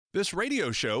This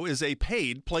radio show is a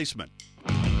paid placement.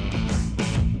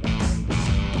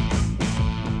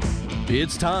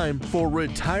 It's time for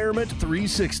Retirement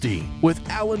 360 with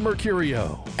Alan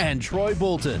Mercurio and Troy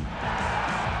Bolton,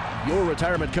 your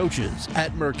retirement coaches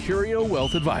at Mercurio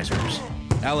Wealth Advisors.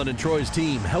 Alan and Troy's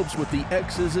team helps with the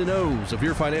X's and O's of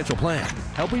your financial plan,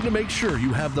 helping to make sure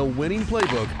you have the winning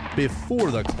playbook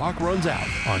before the clock runs out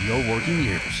on your working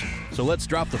years. So let's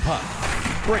drop the puck,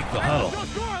 break the huddle,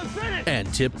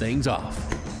 and tip things off.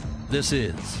 This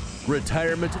is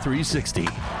Retirement 360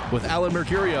 with Alan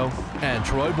Mercurio and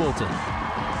Troy Bolton.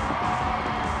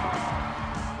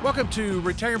 Welcome to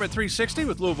Retirement 360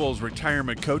 with Louisville's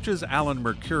retirement coaches, Alan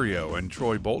Mercurio and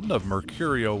Troy Bolton of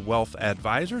Mercurio Wealth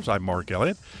Advisors. I'm Mark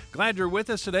Elliott. Glad you're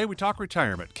with us today. We talk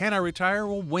retirement. Can I retire?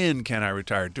 Well, when can I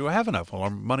retire? Do I have enough? Will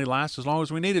our money last as long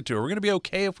as we need it to? Are we going to be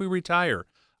okay if we retire?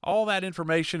 All that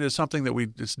information is something that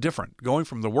it's different, going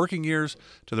from the working years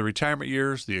to the retirement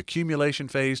years, the accumulation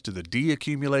phase to the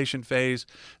deaccumulation phase,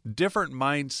 different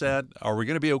mindset. Are we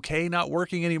going to be okay not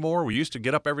working anymore? We used to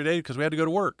get up every day because we had to go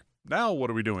to work. Now what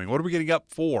are we doing? What are we getting up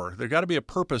for? There's got to be a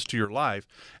purpose to your life.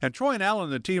 And Troy and Alan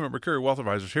and the team at Mercurio Wealth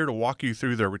Advisors here to walk you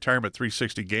through their Retirement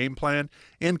 360 game plan,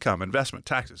 income, investment,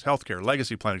 taxes, healthcare,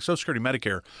 legacy planning, Social Security,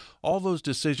 Medicare, all those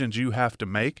decisions you have to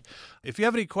make. If you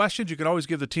have any questions, you can always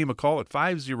give the team a call at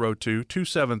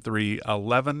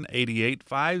 502-273-1188,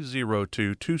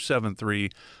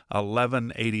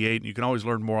 502-273-1188. You can always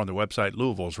learn more on the website,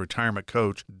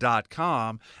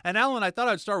 Louisville'sRetirementCoach.com. And Alan, I thought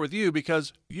I'd start with you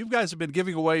because you guys have been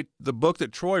giving away the book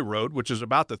that Troy wrote, which is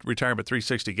about the Retirement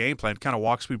 360 game plan, kind of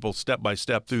walks people step by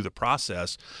step through the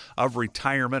process of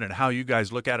retirement and how you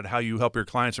guys look at it, how you help your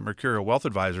clients at Mercurio Wealth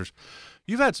Advisors.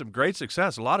 You've had some great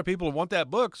success. A lot of people want that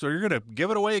book, so you're going to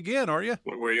give it away again, are you?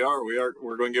 We are.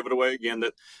 We're going to give it away again.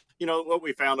 That, what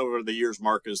we found over the years,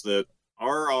 Mark, is that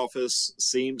our office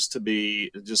seems to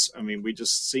be we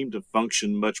just seem to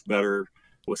function much better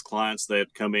with clients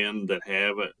that come in that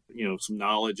have some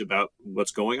knowledge about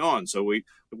what's going on. So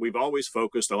we've always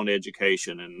focused on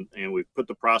education, and we put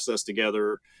the process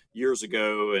together years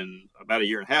ago. And about a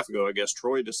year and a half ago, I guess,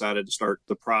 Troy decided to start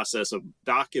the process of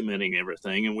documenting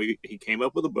everything. And he came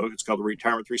up with a book. It's called the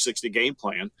Retirement 360 Game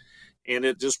Plan. And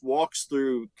it just walks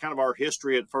through kind of our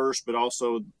history at first, but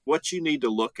also what you need to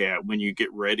look at when you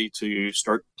get ready to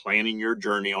start planning your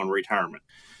journey on retirement.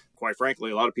 Quite frankly,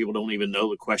 a lot of people don't even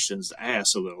know the questions to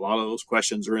ask. So that a lot of those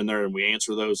questions are in there, and we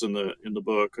answer those in the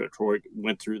book. Troy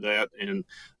went through that, and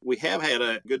we have had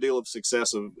a good deal of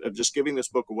success of just giving this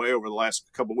book away over the last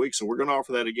couple of weeks. So we're going to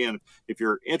offer that again. If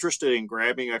you're interested in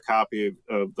grabbing a copy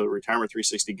of the Retirement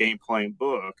 360 Game Plan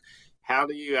book, how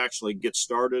do you actually get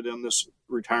started in this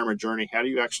retirement journey? How do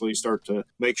you actually start to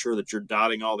make sure that you're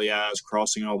dotting all the I's,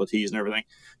 crossing all the T's and everything?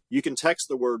 You can text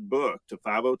the word book to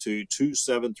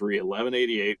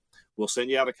 502-273-1188. We'll send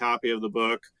you out a copy of the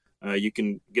book. You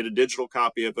can get a digital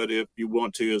copy of it if you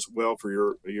want to as well for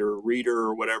your reader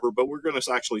or whatever. But we're going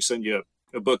to actually send you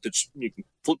a book that you can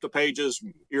flip the pages,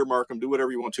 earmark them, do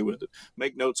whatever you want to with it,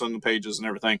 make notes on the pages and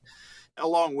everything.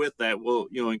 Along with that, we'll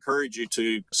encourage you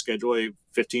to schedule a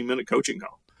 15-minute coaching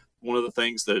call. One of the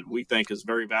things that we think is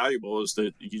very valuable is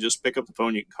that you just pick up the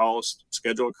phone, you can call us,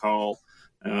 schedule a call.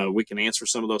 We can answer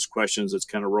some of those questions that's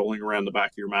kind of rolling around the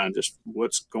back of your mind. Just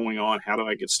what's going on? How do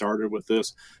I get started with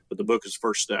this? But the book is the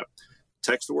first step.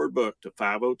 Text the word book to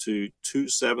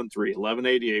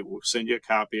 502-273-1188. We'll send you a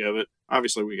copy of it.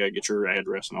 Obviously, we got to get your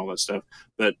address and all that stuff,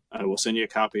 but we'll send you a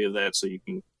copy of that so you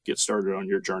can get started on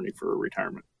your journey for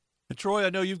retirement. And Troy, I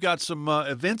know you've got some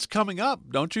events coming up,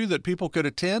 don't you, that people could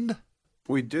attend?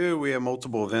 We do. We have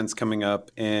multiple events coming up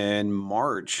in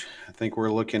March. I think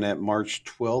we're looking at March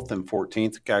 12th and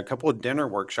 14th. Got a couple of dinner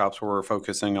workshops where we're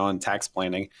focusing on tax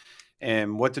planning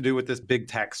and what to do with this big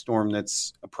tax storm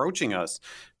that's approaching us.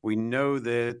 We know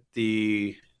that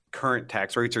the current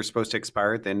tax rates are supposed to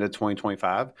expire at the end of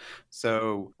 2025.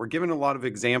 So we're giving a lot of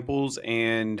examples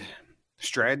and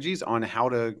strategies on how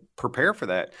to prepare for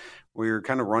that. We're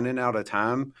kind of running out of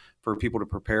time for people to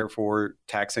prepare for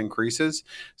tax increases.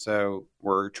 So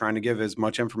we're trying to give as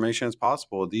much information as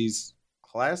possible. These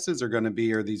classes are going to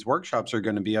be, or these workshops are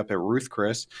going to be up at Ruth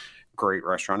Chris. Great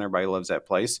restaurant. Everybody loves that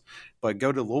place. But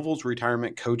go to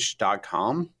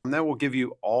Louisville'sRetirementCoach.com, and that will give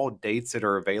you all dates that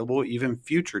are available, even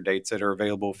future dates that are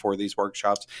available for these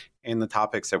workshops and the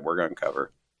topics that we're going to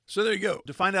cover. So there you go.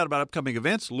 To find out about upcoming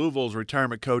events,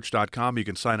 Louisville'sRetirementCoach.com. You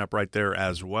can sign up right there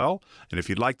as well. And if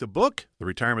you'd like the book, the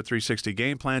Retirement 360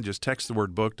 Game Plan, just text the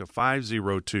word book to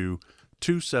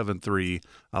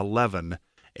 502-273-1188.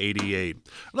 88.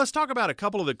 Let's talk about a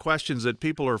couple of the questions that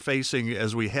people are facing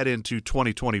as we head into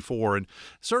 2024. And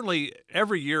certainly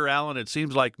every year, Alan, it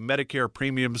seems like Medicare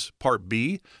premiums Part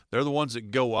B, they're the ones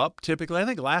that go up typically. I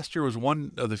think last year was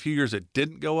one of the few years that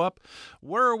didn't go up.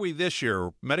 Where are we this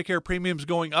year? Medicare premiums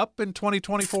going up in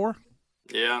 2024?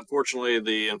 Yeah, unfortunately,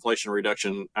 the Inflation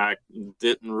Reduction Act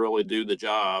didn't really do the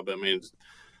job. I mean,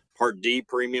 Part D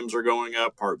premiums are going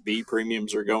up. Part B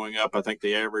premiums are going up. I think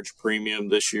the average premium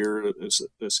this year is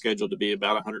scheduled to be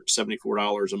about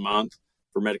 $174 a month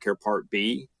for Medicare Part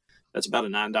B. That's about a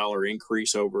 $9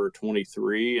 increase over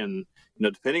 23. And,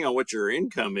 depending on what your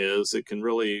income is, it can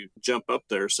really jump up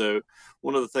there. So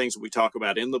one of the things that we talk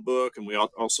about in the book, and we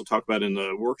also talk about in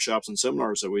the workshops and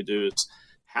seminars that we do, is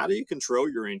how do you control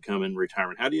your income in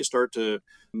retirement? How do you start to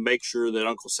make sure that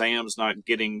Uncle Sam's not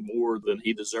getting more than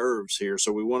he deserves here?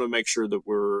 So we want to make sure that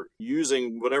we're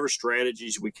using whatever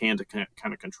strategies we can to kind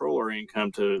of control our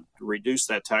income to reduce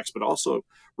that tax, but also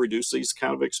reduce these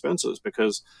kind of expenses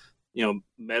because,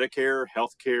 Medicare,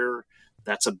 healthcare,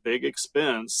 that's a big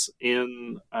expense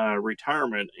in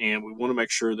retirement, and we want to make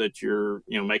sure that you're,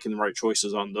 making the right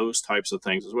choices on those types of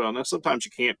things as well. Now, sometimes you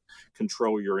can't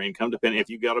control your income, depending if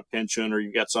you got a pension or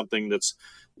you got something that's,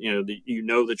 that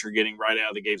you're getting right out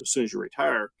of the gate as soon as you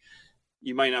retire.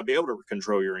 You might not be able to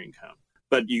control your income,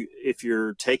 but if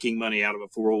you're taking money out of a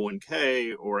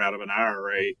 401k or out of an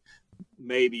IRA,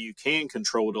 maybe you can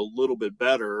control it a little bit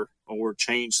better or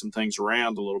change some things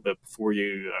around a little bit before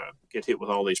you get hit with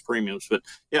all these premiums. But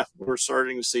yeah, we're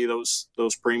starting to see those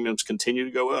premiums continue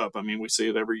to go up. I mean, we see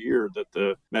it every year that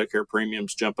the Medicare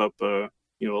premiums jump up, a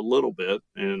little bit.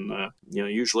 And,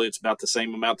 usually it's about the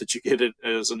same amount that you get it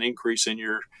as an increase in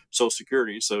your Social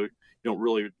Security. So you don't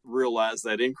really realize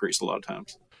that increase a lot of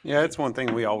times. Yeah, it's one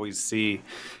thing we always see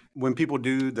when people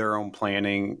do their own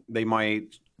planning. They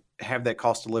might have that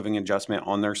cost of living adjustment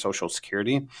on their Social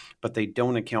Security, but they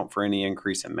don't account for any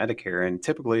increase in Medicare. And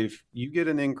typically, if you get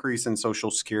an increase in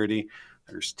Social Security,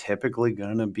 there's typically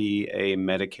going to be a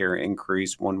Medicare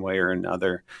increase one way or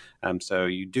another. So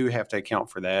you do have to account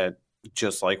for that,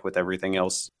 just like with everything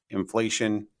else.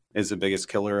 Inflation is the biggest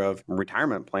killer of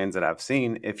retirement plans that I've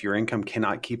seen. If your income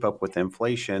cannot keep up with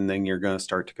inflation, then you're going to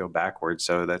start to go backwards.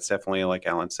 So that's definitely, like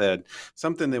Alan said,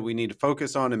 something that we need to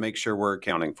focus on and make sure we're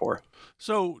accounting for.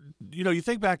 So, you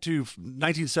think back to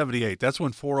 1978, that's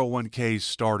when 401ks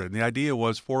started. And the idea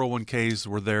was 401ks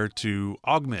were there to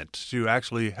augment, to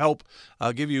actually help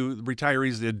give you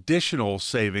retirees the additional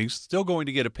savings, still going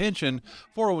to get a pension.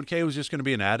 401k was just going to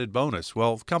be an added bonus.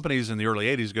 Well, companies in the early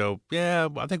 80s go, yeah,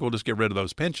 I think we'll just get rid of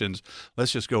those pensions.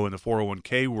 Let's just go in the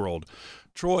 401k world.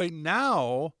 Troy,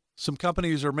 now some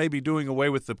companies are maybe doing away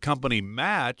with the company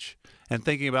match and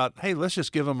thinking about, hey, let's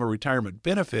just give them a retirement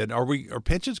benefit. Are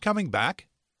pensions coming back?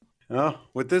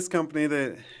 With this company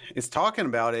that is talking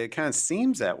about it, it kind of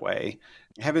seems that way.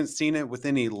 I haven't seen it with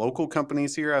any local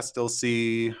companies here. I still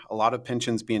see a lot of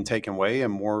pensions being taken away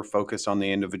and more focused on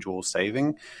the individual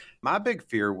saving. My big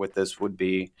fear with this would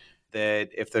be that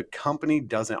if the company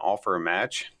doesn't offer a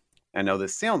match, I know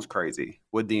this sounds crazy,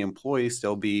 would the employee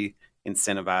still be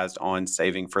incentivized on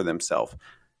saving for themselves?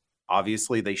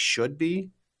 Obviously, they should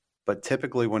be, but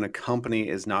typically when a company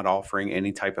is not offering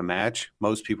any type of match,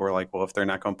 most people are like, well, if they're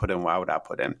not going to put in, why would I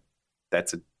put in?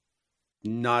 That's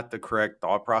not the correct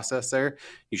thought process there.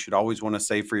 You should always want to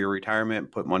save for your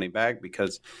retirement, put money back,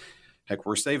 because heck,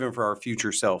 we're saving for our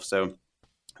future self. So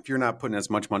if you're not putting as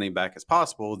much money back as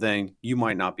possible, then you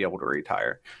might not be able to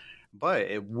retire. But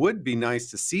it would be nice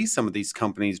to see some of these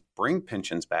companies bring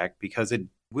pensions back, because it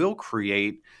will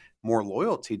create more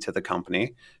loyalty to the company.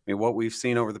 I mean, what we've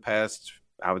seen over the past,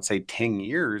 I would say 10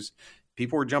 years,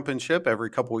 people were jumping ship every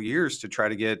couple of years to try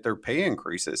to get their pay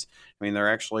increases. I mean,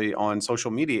 they're actually on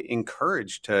social media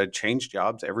encouraged to change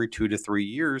jobs every 2 to 3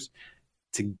 years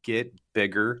to get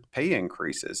bigger pay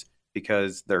increases,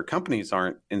 because their companies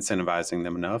aren't incentivizing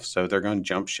them enough. So they're going to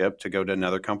jump ship to go to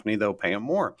another company that'll pay them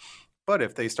more. But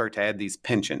if they start to add these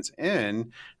pensions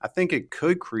in, I think it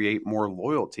could create more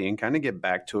loyalty and kind of get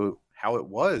back to how it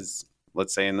was,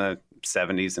 let's say in the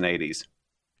 70s and 80s.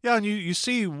 Yeah, and you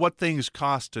see what things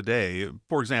cost today.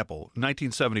 For example,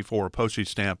 1974, a postage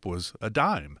stamp was a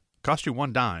dime. Cost you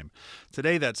one dime.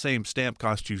 Today, that same stamp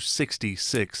cost you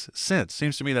 66 cents.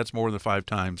 Seems to me that's more than 5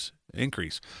 times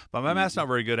increase. But my math's not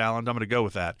very good, Alan. I'm going to go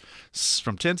with that.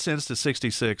 From 10 cents to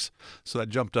 66, so that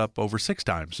jumped up over 6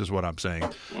 times is what I'm saying.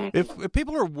 If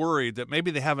people are worried that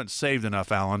maybe they haven't saved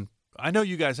enough, Alan, I know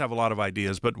you guys have a lot of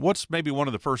ideas, but what's maybe one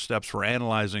of the first steps for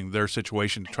analyzing their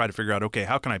situation to try to figure out, okay,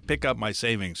 how can I pick up my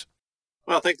savings?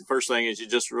 Well, I think the first thing is you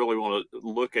just really want to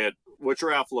look at what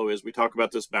your outflow is. We talk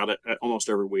about this about it almost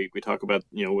every week. We talk about,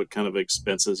 what kind of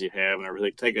expenses you have and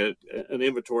everything. Take an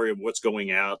inventory of what's going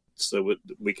out so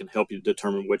we can help you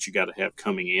determine what you got to have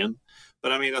coming in.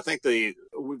 But I think we've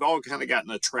all kind of gotten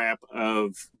a trap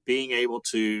of being able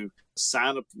to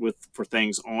sign up for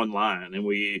things online. And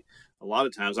a lot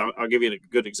of times, I'll give you a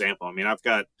good example. I've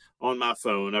got on my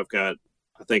phone, I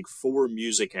think 4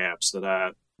 music apps that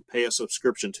I pay a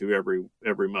subscription to every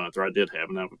month, or I did have,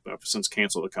 and I've since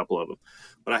canceled a couple of them.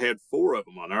 But I had 4 of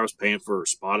them on there. I was paying for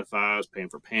Spotify, I was paying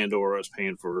for Pandora, I was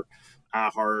paying for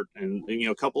iHeart, and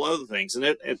a couple other things.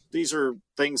 And these are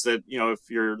things that, if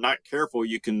you're not careful,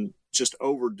 you can just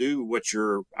overdo what's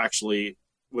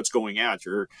going out.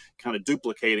 You're kind of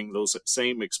duplicating those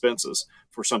same expenses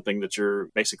for something that you're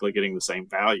basically getting the same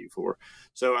value for.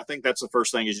 So I think that's the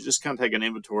first thing, is you just kind of take an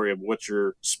inventory of what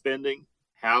you're spending,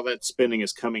 how that spending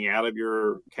is coming out of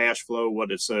your cash flow, what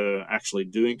it's actually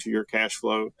doing to your cash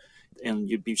flow. And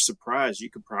you'd be surprised. You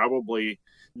could probably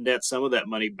net some of that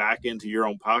money back into your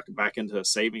own pocket, back into a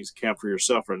savings account for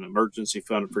yourself, or an emergency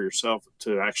fund for yourself,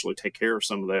 to actually take care of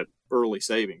some of that early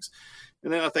savings.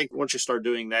 And then I think once you start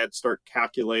doing that, start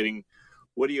calculating,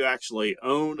 what do you actually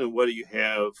own and what do you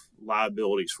have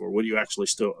liabilities for? What do you actually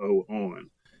still owe on?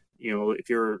 If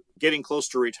you're getting close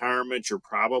to retirement, you're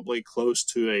probably close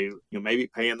to maybe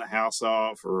paying the house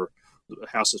off, or the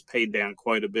house is paid down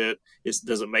quite a bit.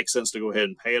 Does it make sense to go ahead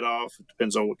and pay it off? It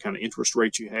depends on what kind of interest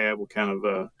rates you have, what kind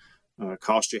of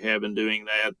cost you have in doing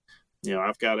that.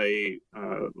 I've got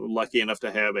lucky enough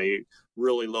to have a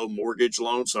really low mortgage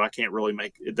loan, so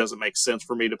it doesn't make sense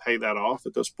for me to pay that off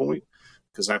at this point,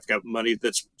 because I've got money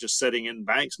that's just sitting in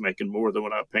banks making more than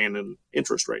what I'm paying in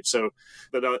interest rates. So,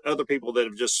 but other people that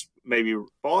have just maybe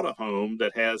bought a home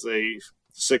that has a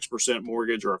 6%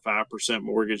 mortgage or a 5%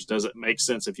 mortgage, does it make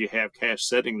sense if you have cash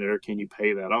sitting there? Can you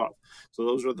pay that off? So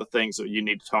those are the things that you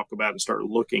need to talk about and start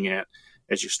looking at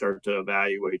as you start to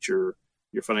evaluate your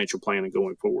financial planning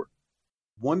going forward.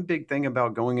 One big thing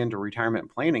about going into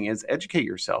retirement planning is educate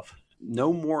yourself.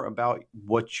 Know more about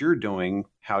what you're doing,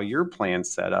 how your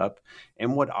plan's set up,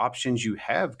 and what options you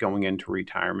have going into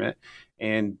retirement,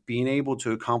 and being able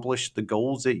to accomplish the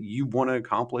goals that you want to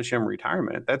accomplish in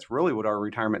retirement. That's really what our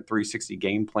Retirement 360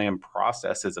 game plan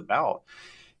process is about.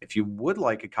 If you would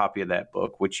like a copy of that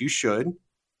book, which you should,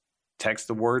 text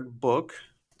the word book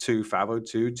to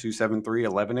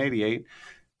 502-273-1188.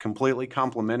 Completely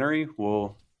complimentary.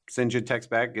 We'll send you a text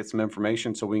back, get some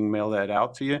information so we can mail that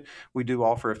out to you. We do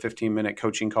offer a 15-minute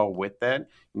coaching call with that. You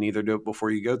can either do it before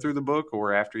you go through the book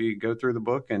or after you go through the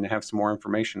book and have some more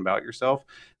information about yourself.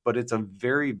 But it's a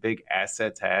very big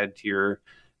asset to add to your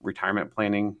retirement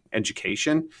planning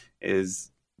education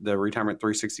is the Retirement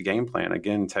 360 game plan.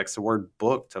 Again, text the word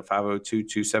book to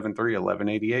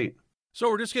 502-273-1188. So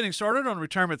we're just getting started on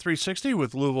Retirement 360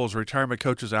 with Louisville's retirement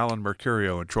coaches Alan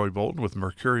Mercurio and Troy Bolton with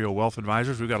Mercurio Wealth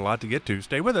Advisors. We've got a lot to get to.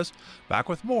 Stay with us. Back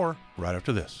with more right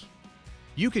after this.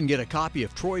 You can get a copy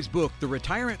of Troy's book, The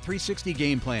Retirement 360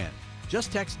 Game Plan.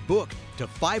 Just text BOOK to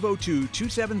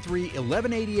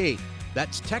 502-273-1188.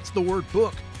 That's text the word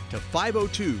BOOK to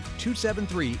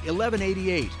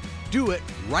 502-273-1188. Do it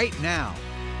right now.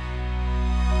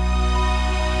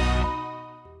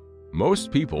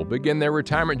 Most people begin their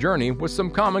retirement journey with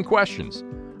some common questions.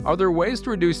 Are there ways to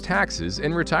reduce taxes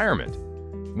in retirement?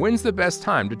 When's the best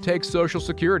time to take Social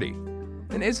Security?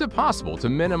 And is it possible to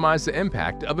minimize the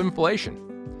impact of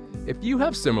inflation? If you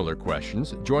have similar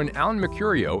questions, join Alan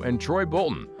Mercurio and Troy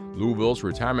Bolton, Louisville's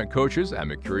retirement coaches at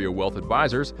Mercurio Wealth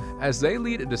Advisors, as they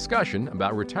lead a discussion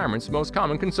about retirement's most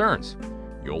common concerns.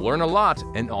 You'll learn a lot,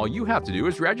 and all you have to do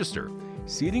is register.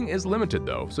 Seating is limited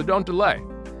though, so don't delay.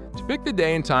 To pick the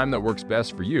day and time that works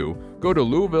best for you, go to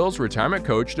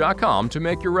Louisville'sRetirementCoach.com to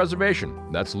make your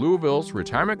reservation. That's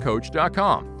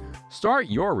Louisville'sRetirementCoach.com. Start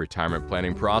your retirement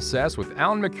planning process with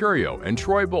Alan Mercurio and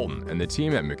Troy Bolton and the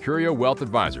team at Mercurio Wealth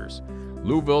Advisors.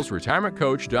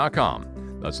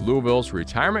 Louisville'sRetirementCoach.com. That's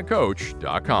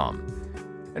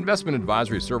Louisville'sRetirementCoach.com. Investment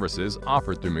advisory services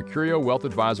offered through Mercurio Wealth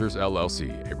Advisors,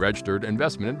 LLC, a registered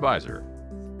investment advisor.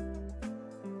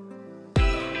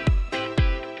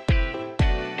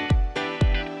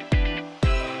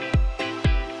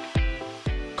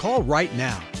 Call right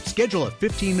now. Schedule a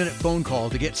 15-minute phone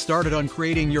call to get started on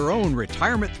creating your own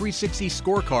Retirement 360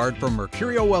 scorecard from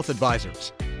Mercurio Wealth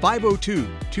Advisors.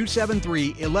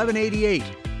 502-273-1188.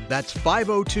 That's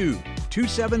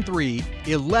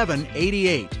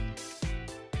 502-273-1188.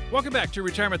 Welcome back to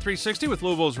Retirement 360 with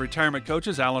Louisville's retirement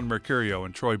coaches Alan Mercurio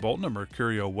and Troy Bolton of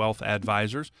Mercurio Wealth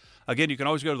Advisors. Again, you can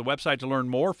always go to the website to learn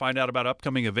more, find out about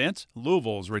upcoming events,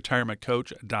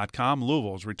 Louisville'sRetirementCoach.com,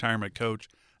 Louisville'sRetirementCoach.com.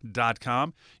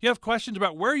 com. You have questions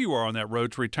about where you are on that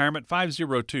road to retirement,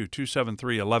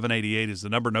 502-273-1188 is the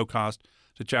number. No cost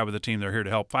to chat with the team. They're here to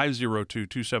help.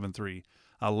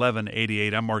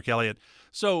 502-273-1188. I'm Mark Elliott.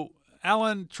 So,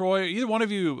 Alan, Troy, either one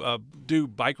of you do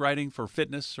bike riding for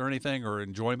fitness or anything or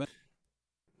enjoyment?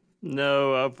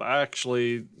 No, I've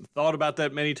actually thought about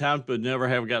that many times, but never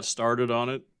have got started on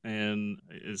it. And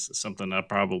it's something I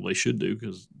probably should do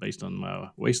because based on my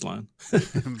waistline, I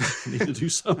need to do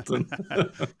something. I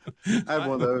have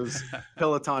one of those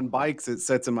Peloton bikes that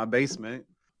sits in my basement.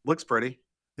 Looks pretty.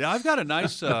 Yeah, I've got a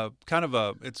nice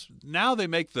it's now they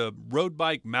make the road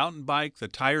bike, mountain bike. The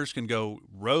tires can go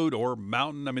road or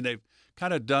mountain. I mean, they've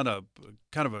kind of done a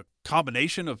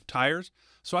combination of tires.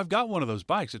 So I've got one of those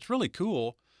bikes. It's really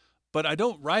cool, but I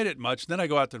don't ride it much. Then I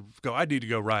go out I need to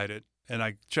go ride it. And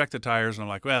I check the tires and I'm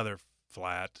like, well, they're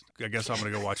flat. I guess I'm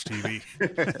going to go watch TV.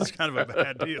 It's kind of a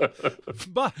bad deal.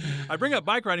 But I bring up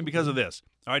bike riding because of this.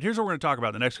 All right, here's what we're going to talk about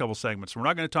in the next couple segments. We're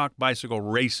not going to talk bicycle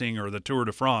racing or the Tour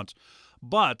de France.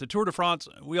 But the Tour de France,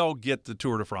 we all get the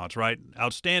Tour de France, right?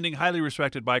 Outstanding, highly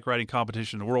respected bike riding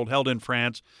competition in the world, held in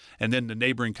France and then the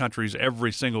neighboring countries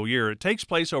every single year. It takes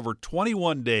place over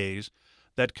 21 days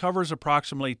that covers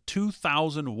approximately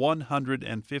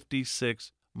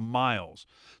 2,156 miles.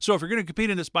 So if you're going to compete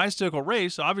in this bicycle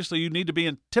race, obviously you need to be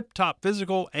in tip-top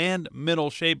physical and mental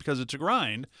shape because it's a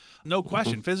grind, no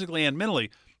question, physically and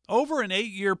mentally. Over an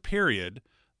 8-year period,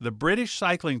 the British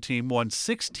cycling team won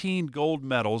 16 gold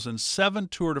medals and 7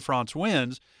 Tour de France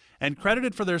wins, and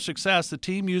credited for their success, the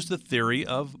team used the theory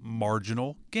of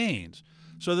marginal gains.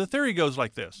 So the theory goes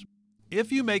like this.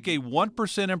 If you make a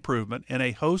 1% improvement in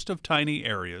a host of tiny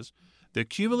areas, the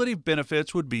cumulative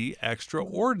benefits would be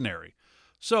extraordinary.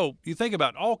 So you think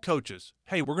about all coaches,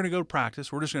 hey, we're going to go to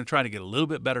practice. We're just going to try to get a little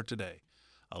bit better today,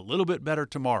 a little bit better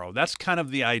tomorrow. That's kind of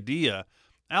the idea.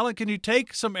 Alan, can you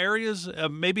take some areas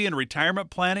maybe in retirement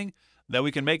planning that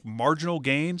we can make marginal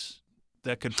gains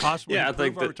that could possibly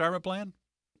improve our retirement plan?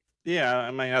 Yeah, I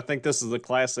mean, I think this is the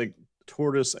classic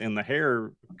tortoise and the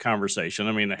hare conversation.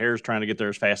 I mean, the hare's trying to get there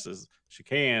as fast as she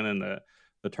can, and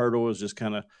the turtle is just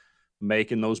kind of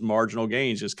making those marginal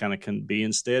gains, just kind of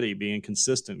being steady, being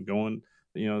consistent, going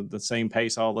the same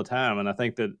pace all the time. And I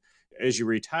think that as you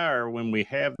retire, when we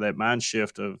have that mind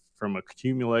shift from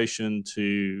accumulation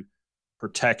to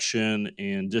protection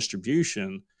and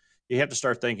distribution, you have to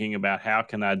start thinking about how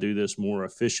can I do this more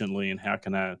efficiently and how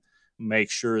can I make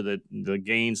sure that the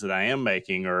gains that I am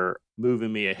making are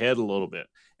moving me ahead a little bit.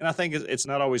 And I think it's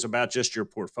not always about just your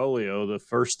portfolio. The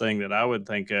first thing that I would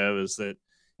think of is that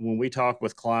when we talk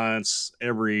with clients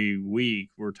every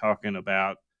week, we're talking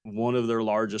about one of their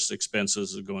largest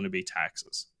expenses is going to be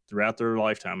taxes throughout their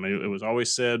lifetime. It was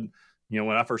always said, when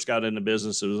I first got into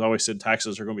business, it was always said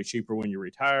taxes are going to be cheaper when you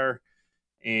retire.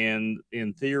 And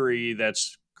in theory,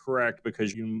 that's correct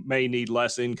because you may need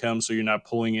less income, so you're not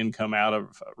pulling income out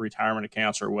of retirement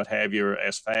accounts or what have you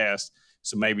as fast.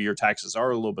 So maybe your taxes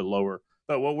are a little bit lower.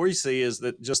 But what we see is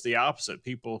that just the opposite.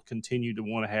 People continue to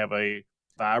want to have a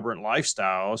vibrant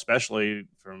lifestyle, especially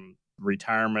from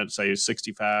retirement, say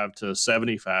 65 to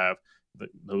 75,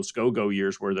 those go-go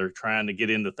years where they're trying to get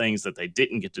into things that they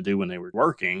didn't get to do when they were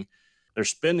working. They're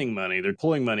spending money, they're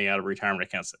pulling money out of retirement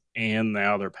accounts, and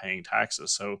now they're paying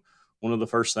taxes. So one of the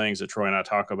first things that Troy and I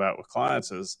talk about with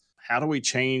clients is how do we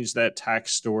change that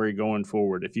tax story going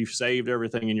forward? If you've saved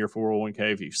everything in your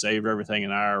 401k, if you've saved everything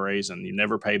in IRAs and you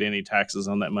never paid any taxes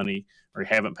on that money or you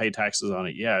haven't paid taxes on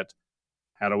it yet,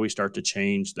 how do we start to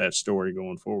change that story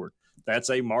going forward?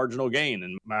 That's a marginal gain.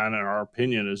 And mine and our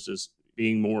opinion is just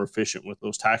being more efficient with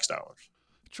those tax dollars.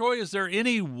 Troy, is there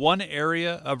any one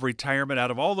area of retirement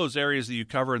out of all those areas that you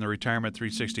cover in the Retirement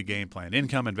 360 game plan,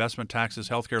 income, investment, taxes,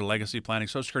 healthcare, legacy planning,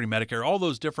 Social Security, Medicare, all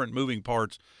those different moving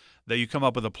parts that you come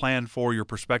up with a plan for your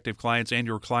prospective clients and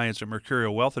your clients at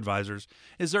Mercurial Wealth Advisors?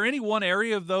 Is there any one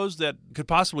area of those that could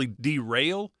possibly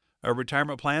derail a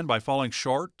retirement plan by falling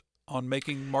short on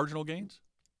making marginal gains?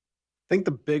 I think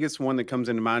the biggest one that comes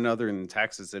into mind other than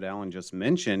taxes that Alan just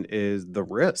mentioned is the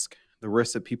risk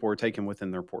that people are taking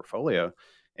within their portfolio.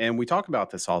 And we talk about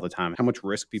this all the time, how much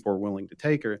risk people are willing to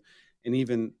take, and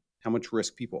even how much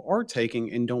risk people are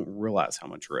taking and don't realize how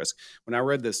much risk. When I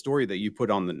read this story that you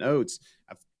put on the notes,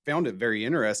 I found it very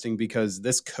interesting because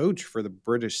this coach for the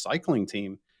British cycling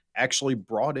team actually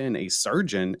brought in a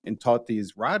surgeon and taught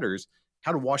these riders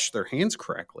how to wash their hands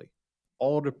correctly,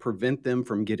 all to prevent them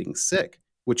from getting sick,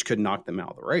 which could knock them out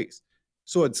of the race.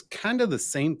 So it's kind of the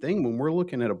same thing when we're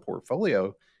looking at a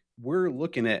portfolio. We're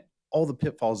looking at all the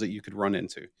pitfalls that you could run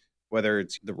into, whether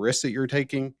it's the risks that you're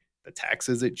taking, the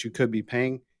taxes that you could be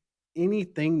paying,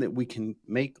 anything that we can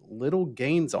make little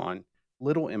gains on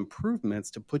little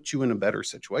improvements to put you in a better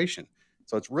situation.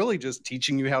 So it's really just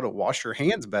teaching you how to wash your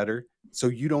hands better so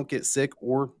you don't get sick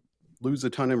or lose a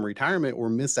ton in retirement or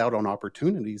miss out on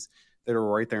opportunities that are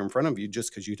right there in front of you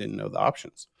just because you didn't know the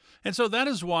options. And so that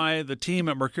is why the team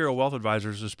at Mercurial Wealth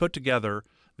Advisors has put together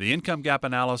the income gap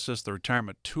analysis, the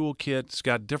retirement toolkit. It's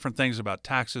got different things about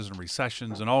taxes and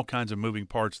recessions and all kinds of moving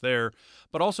parts there,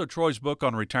 but also Troy's book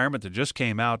on retirement that just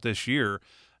came out this year.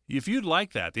 If you'd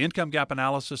like that, the income gap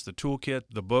analysis, the toolkit,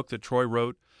 the book that Troy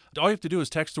wrote, all you have to do is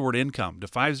text the word income to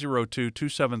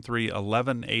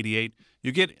 502-273-1188.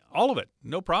 You get all of it,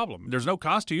 no problem. There's no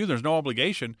cost to you. There's no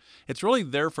obligation. It's really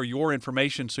there for your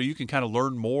information so you can kind of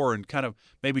learn more and kind of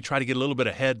maybe try to get a little bit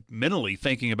ahead mentally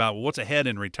thinking about what's ahead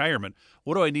in retirement.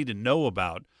 What do I need to know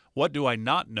about? What do I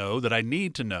not know that I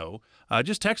need to know?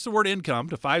 Just text the word income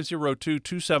to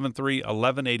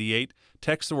 502-273-1188.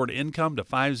 Text the word income to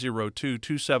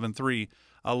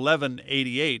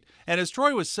 502-273-1188. And as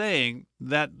Troy was saying,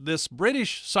 that this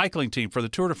British cycling team for the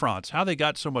Tour de France, how they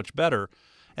got so much better,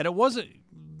 and it wasn't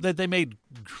that they made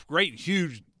great,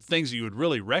 huge things that you would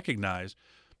really recognize,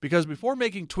 because before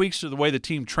making tweaks to the way the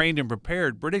team trained and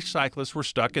prepared, British cyclists were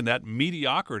stuck in that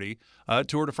mediocrity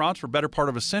Tour de France for a better part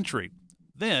of a century.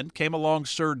 Then came along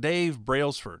Sir Dave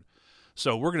Brailsford.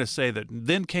 So we're going to say that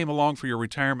then came along for your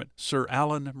retirement Sir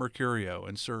Alan Mercurio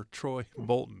and Sir Troy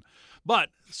Bolton. But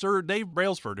Sir Dave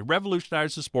Brailsford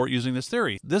revolutionized the sport using this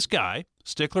theory. This guy,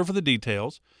 stickler for the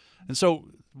details, and so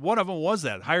one of them was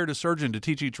that, hired a surgeon to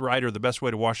teach each rider the best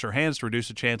way to wash their hands to reduce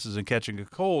the chances in catching a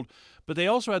cold. But they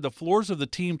also had the floors of the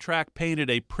team track painted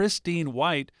a pristine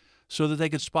white so that they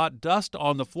could spot dust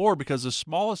on the floor, because the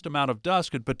smallest amount of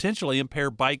dust could potentially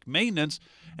impair bike maintenance.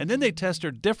 And then they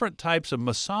tested different types of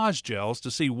massage gels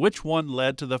to see which one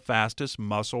led to the fastest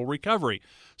muscle recovery.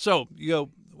 So you go,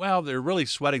 well, they're really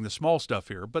sweating the small stuff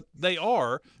here, but they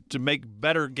are to make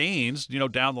better gains,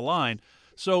 down the line.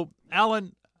 So,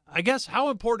 Alan, I guess how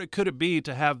important could it be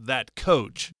to have that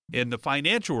coach in the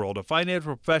financial world, a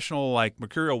financial professional like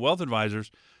Mercurial Wealth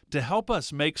Advisors, to help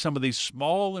us make some of these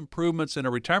small improvements in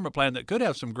a retirement plan that could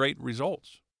have some great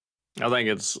results? I think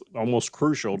it's almost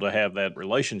crucial to have that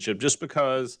relationship, just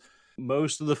because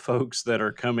most of the folks that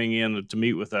are coming in to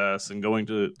meet with us and going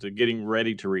to getting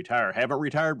ready to retire haven't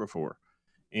retired before.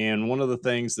 And one of the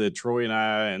things that Troy and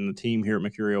I and the team here at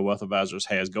Mercurial Wealth Advisors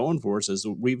has going for us is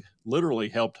we've literally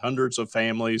helped hundreds of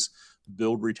families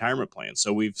build retirement plans.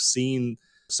 So we've seen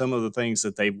some of the things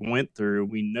that they went through.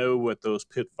 We know what those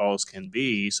pitfalls can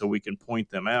be, so we can point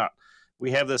them out.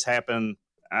 We have this happen,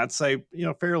 I'd say,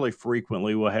 fairly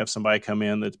frequently. We'll have somebody come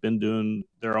in that's been doing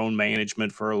their own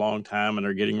management for a long time and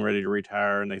they're getting ready to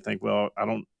retire, and they think, well, I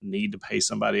don't need to pay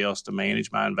somebody else to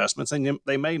manage my investments. And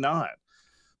they may not.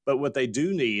 But what they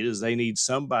do need is they need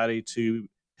somebody to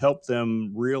help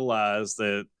them realize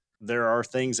that there are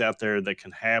things out there that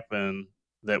can happen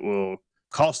that will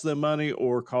cost them money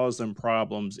or cause them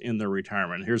problems in their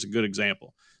retirement. Here's a good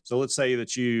example. So let's say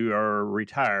that you are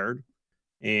retired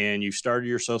and you've started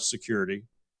your Social Security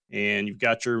and you've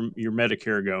got your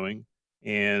Medicare going,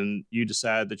 and you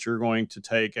decide that you're going to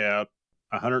take out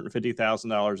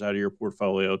 $150,000 out of your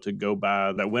portfolio to go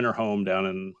buy that winter home down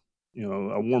in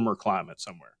a warmer climate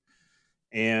somewhere.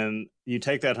 And you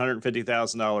take that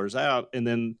 $150,000 out, and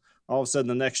then all of a sudden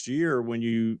the next year, when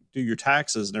you do your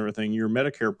taxes and everything, your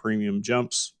Medicare premium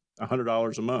jumps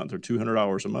 $100 a month or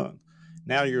 $200 a month.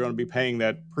 Now you're going to be paying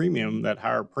that premium, that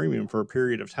higher premium, for a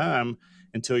period of time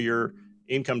until your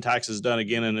income tax is done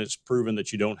again, and it's proven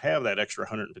that you don't have that extra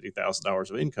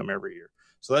 $150,000 of income every year.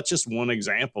 So that's just one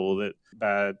example that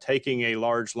by taking a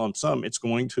large lump sum, it's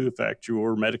going to affect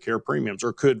your Medicare premiums,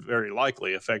 or could very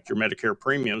likely affect your Medicare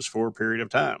premiums for a period of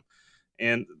time.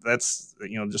 And that's,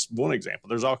 just one example.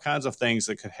 There's all kinds of things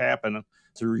that could happen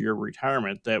through your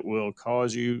retirement that will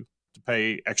cause you to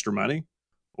pay extra money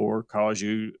or cause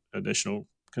you additional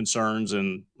concerns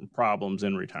and problems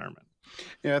in retirement.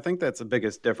 Yeah, I think that's the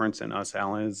biggest difference in us,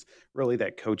 Alan, is really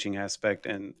that coaching aspect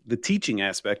and the teaching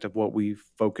aspect of what we've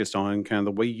focused on. Kind of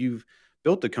the way you've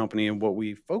built the company, and what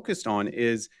we've focused on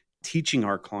is teaching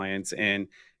our clients and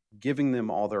giving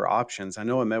them all their options. I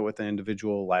know I met with an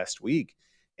individual last week,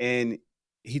 and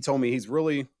he told me he's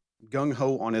really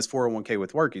gung-ho on his 401k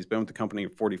with work. He's been with the company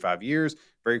for 45 years,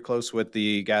 very close with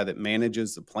the guy that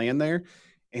manages the plan there.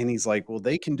 And he's like, well,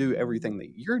 they can do everything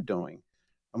that you're doing.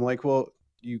 I'm like, well,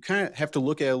 you kind of have to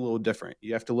look at it a little different.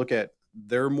 You have to look at,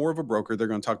 they're more of a broker. They're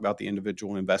going to talk about the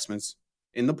individual investments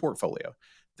in the portfolio.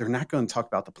 They're not going to talk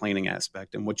about the planning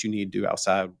aspect and what you need to do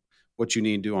outside, what you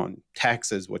need to do on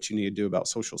taxes, what you need to do about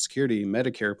Social Security,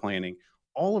 Medicare planning,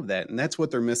 all of that. And that's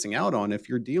what they're missing out on. If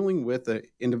you're dealing with an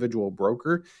individual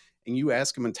broker and you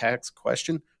ask them a tax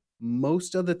question,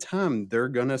 most of the time they're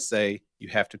going to say you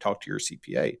have to talk to your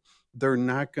CPA. They're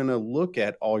not going to look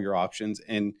at all your options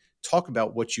and talk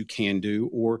about what you can do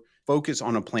or focus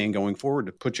on a plan going forward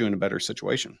to put you in a better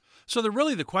situation. So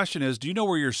the question is, do you know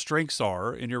where your strengths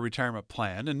are in your retirement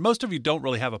plan? And most of you don't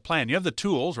really have a plan. You have the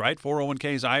tools, right?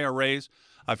 401ks, IRAs.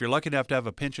 If you're lucky enough to have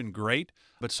a pension, great.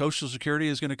 But Social Security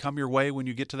is going to come your way when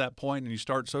you get to that point and you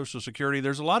start Social Security.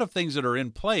 There's a lot of things that are in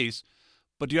place,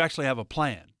 but do you actually have a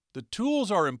plan? The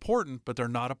tools are important, but they're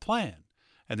not a plan.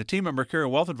 And the team at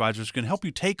Mercurial Wealth Advisors can help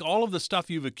you take all of the stuff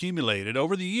you've accumulated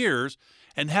over the years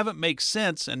and have it make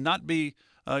sense and not be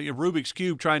a Rubik's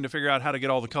Cube trying to figure out how to get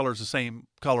all the colors the same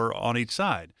color on each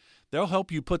side. They'll help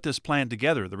you put this plan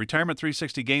together. The Retirement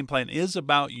 360 game plan is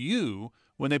about you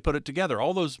when they put it together.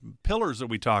 All those pillars that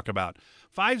we talk about.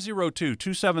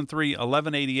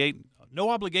 502-273-1188. No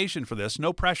obligation for this,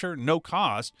 no pressure, no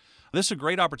cost. This is a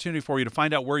great opportunity for you to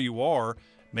find out where you are.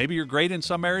 Maybe you're great in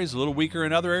some areas, a little weaker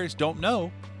in other areas. Don't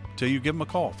know till you give them a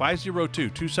call.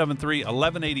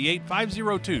 502-273-1188.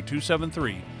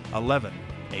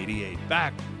 502-273-1188.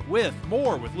 Back with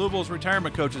more with Louisville's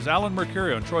retirement coaches Alan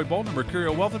Mercurio and Troy Bolton of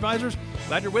Mercurial Wealth Advisors.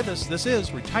 Glad you're with us. This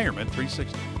is Retirement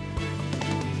 360.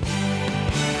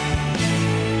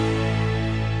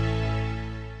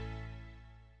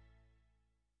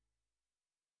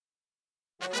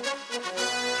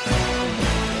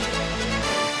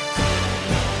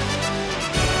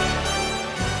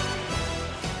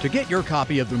 To get your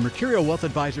copy of the Mercurial Wealth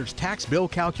Advisors Tax Bill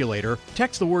Calculator,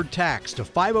 text the word tax to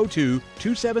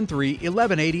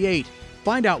 502-273-1188.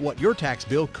 Find out what your tax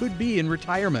bill could be in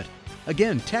retirement.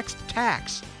 Again, text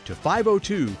tax to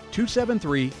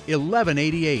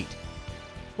 502-273-1188.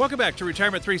 Welcome back to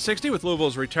Retirement 360 with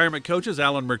Louisville's retirement coaches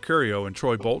Alan Mercurio and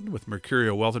Troy Bolton with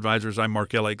Mercurial Wealth Advisors. I'm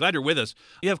Mark Elliott. Glad you're with us.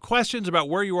 You have questions about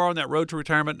where you are on that road to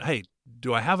retirement. Hey,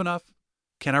 do I have enough?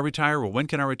 Can I retire? Well, when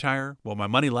can I retire? Will my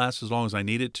money last as long as I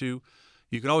need it to?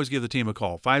 You can always give the team a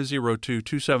call,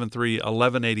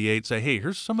 502-273-1188. Say, hey,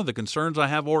 here's some of the concerns I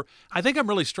have, or I think I'm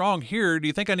really strong here. Do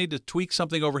you think I need to tweak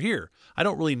something over here? I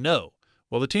don't really know.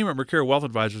 Well, the team at Mercurial Wealth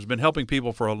Advisors has been helping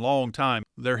people for a long time.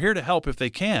 They're here to help if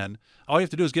they can. All you have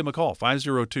to do is give them a call,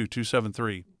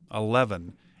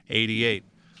 502-273-1188.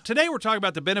 Today we're talking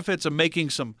about the benefits of making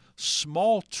some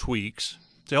small tweaks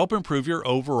to help improve your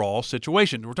overall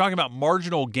situation. We're talking about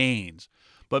marginal gains,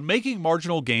 but making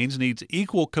marginal gains needs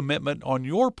equal commitment on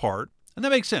your part, and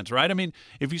that makes sense, right? I mean,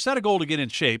 if you set a goal to get in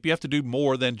shape, you have to do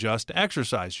more than just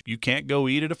exercise. You can't go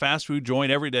eat at a fast food joint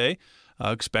every day,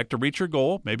 expect to reach your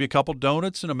goal. Maybe a couple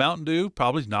donuts and a Mountain Dew,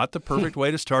 probably not the perfect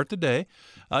way to start the day.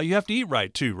 You have to eat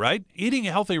right too, right? Eating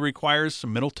healthy requires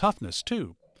some mental toughness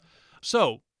too.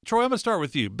 So, Troy, I'm going to start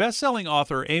with you. Best-selling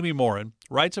author Amy Morin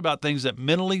writes about things that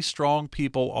mentally strong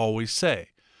people always say.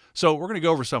 So we're going to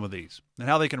go over some of these and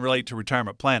how they can relate to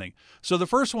retirement planning. So the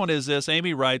first one is this.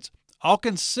 Amy writes, I'll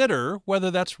consider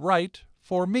whether that's right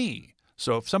for me.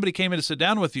 So if somebody came in to sit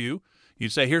down with you,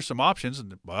 you'd say, here's some options.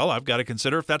 And, well, I've got to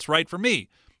consider if that's right for me.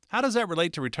 How does that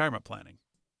relate to retirement planning?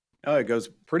 Oh, it goes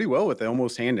pretty well with it,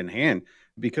 almost hand in hand,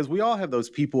 because we all have those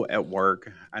people at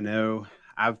work. I know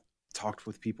I've talked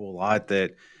with people a lot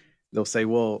that they'll say,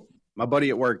 well, my buddy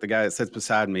at work, the guy that sits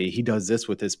beside me, he does this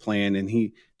with his plan and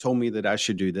he told me that I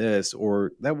should do this,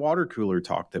 or that water cooler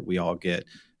talk that we all get.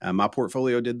 My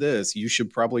portfolio did this. You should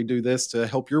probably do this to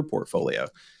help your portfolio.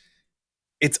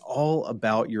 It's all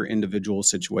about your individual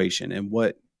situation, and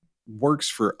what works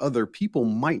for other people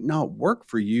might not work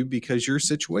for you because your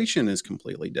situation is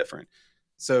completely different.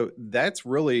 So that's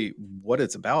really what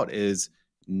it's about, is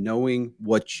knowing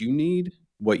what you need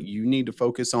to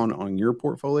focus on your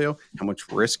portfolio, how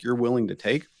much risk you're willing to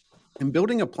take, and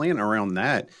building a plan around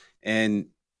that. And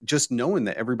just knowing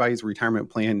that everybody's retirement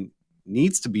plan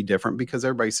needs to be different because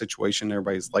everybody's situation,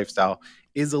 everybody's lifestyle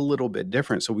is a little bit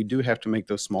different. So we do have to make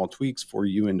those small tweaks for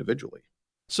you individually.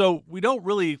 So we don't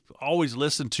really always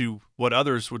listen to what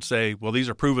others would say, well, these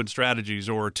are proven strategies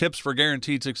or tips for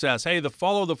guaranteed success. Hey,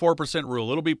 follow the 4% rule.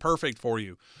 It'll be perfect for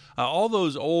you. All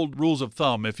those old rules of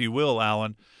thumb, if you will,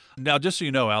 Alan. Now, just so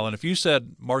you know, Alan, if you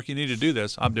said, Mark, you need to do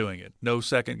this, I'm doing it. No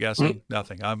second guessing,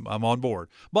 nothing. I'm on board.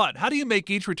 But how do you make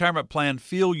each retirement plan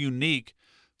feel unique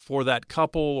for that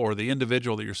couple or the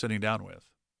individual that you're sitting down with?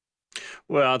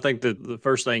 Well, I think that the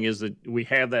first thing is that we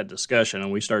have that discussion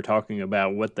and we start talking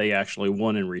about what they actually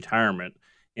want in retirement.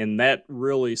 And that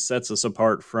really sets us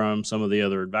apart from some of the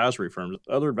other advisory firms.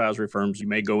 Other advisory firms you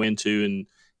may go into and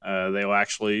they'll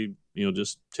actually,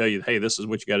 just tell you, hey, this is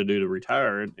what you got to do to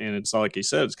retire. And it's like he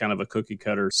said, it's kind of a cookie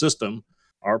cutter system.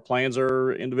 Our plans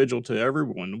are individual to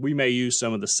everyone. We may use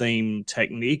some of the same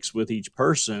techniques with each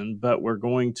person, but we're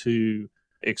going to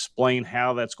explain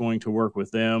how that's going to work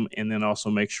with them, and then also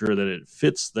make sure that it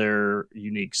fits their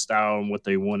unique style and what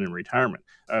they want in retirement.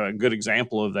 A good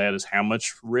example of that is how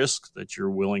much risk that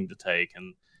you're willing to take.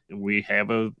 And we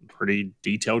have a pretty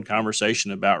detailed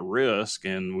conversation about risk,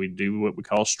 and we do what we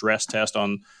call stress test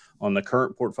on the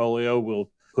current portfolio. We'll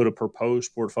put a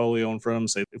proposed portfolio in front of them and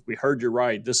say, if we heard you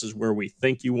right, this is where we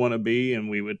think you want to be. And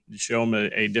we would show them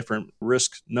a different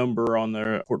risk number on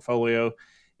their portfolio.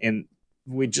 And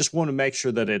we just want to make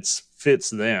sure that it fits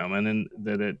them, and then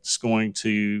that it's going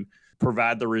to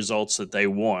provide the results that they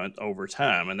want over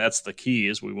time. And that's the key,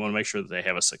 is we want to make sure that they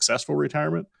have a successful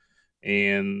retirement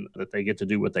and that they get to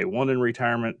do what they want in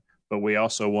retirement. But we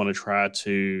also want to try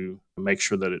to make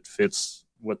sure that it fits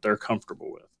what they're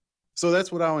comfortable with. So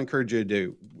that's what I'll encourage you to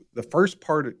do. The first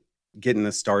part of getting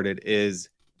this started is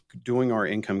doing our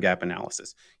income gap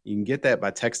analysis. You can get that by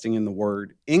texting in the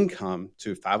word income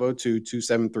to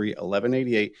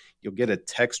 502-273-1188. You'll get a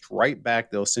text right back.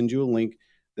 They'll send you a link.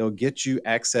 They'll get you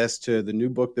access to the new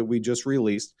book that we just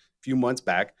released a few months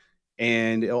back.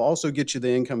 And it'll also get you the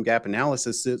income gap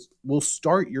analysis that will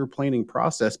start your planning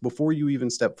process before you even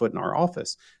step foot in our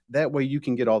office. That way you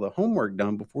can get all the homework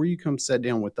done before you come sit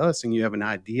down with us, and you have an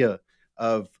idea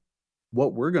of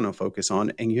what we're going to focus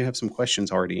on, and you have some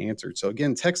questions already answered. So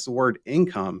again, text the word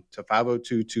income to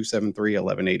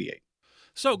 502-273-1188.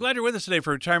 So glad you're with us today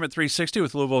for Retirement 360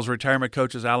 with Louisville's retirement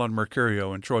coaches Alan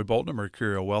Mercurio and Troy Bolton of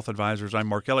Mercurio Wealth Advisors. I'm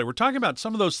Mark Elliott. We're talking about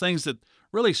some of those things that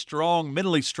really strong,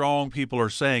 mentally strong people are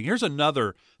saying. Here's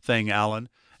another thing, Alan,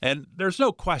 and there's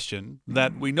no question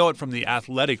that we know it from the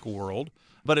athletic world,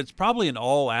 but it's probably in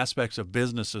all aspects of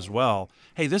business as well.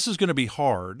 Hey, this is going to be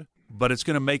hard, but it's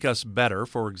going to make us better.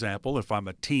 For example, if I'm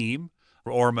a team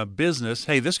or I'm a business,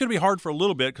 hey, this is going to be hard for a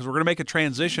little bit because we're going to make a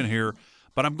transition here,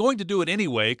 but I'm going to do it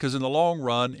anyway because in the long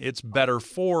run, it's better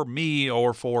for me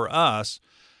or for us.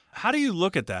 How do you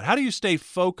look at that? How do you stay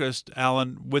focused,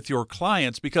 Alan, with your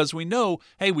clients? Because we know,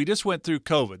 hey, we just went through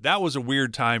COVID. That was a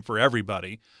weird time for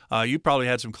everybody. You probably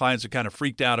had some clients that kind of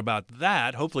freaked out about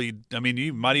that. Hopefully, I mean,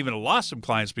 you might even have lost some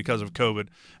clients because of COVID.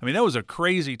 I mean, that was a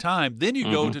crazy time. Then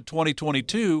you go to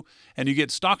 2022 and you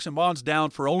get stocks and bonds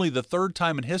down for only the third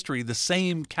time in history, the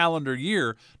same calendar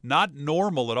year, not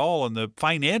normal at all in the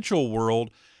financial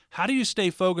world. How do you stay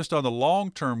focused on the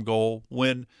long-term goal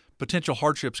when potential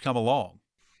hardships come along?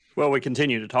 Well, we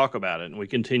continue to talk about it, and we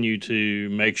continue to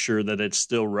make sure that it's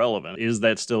still relevant. Is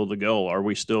that still the goal? Are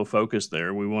we still focused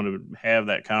there? We want to have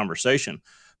that conversation.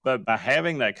 But by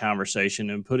having that conversation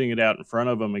and putting it out in front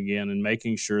of them again and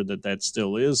making sure that that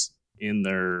still is in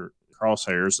their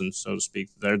crosshairs, and so to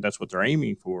speak, that's what they're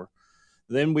aiming for,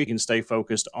 then we can stay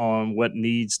focused on what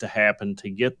needs to happen to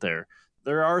get there.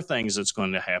 There are things that's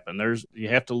going to happen. You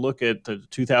have to look at the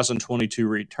 2022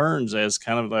 returns as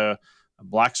kind of a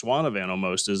black swan event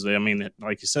almost.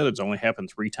 Like you said, it's only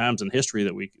happened 3 times in history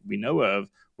that we know of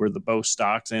where both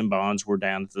stocks and bonds were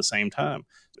down at the same time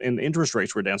and interest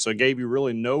rates were down. So it gave you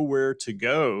really nowhere to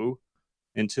go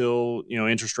until,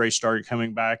 interest rates started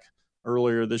coming back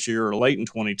earlier this year or late in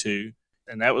 22.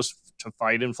 And that was to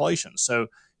fight inflation. So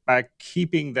by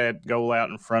keeping that goal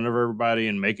out in front of everybody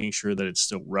and making sure that it's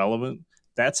still relevant,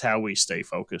 that's how we stay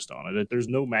focused on it. There's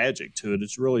no magic to it.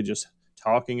 It's really just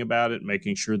talking about it,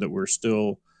 making sure that we're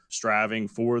still striving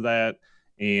for that.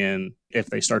 And if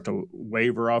they start to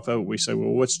waver off of it, we say,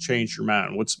 well, what's changed your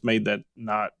mind? What's made that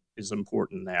not as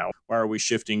important now? Why are we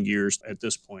shifting gears at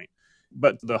this point?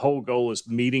 But the whole goal is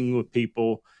meeting with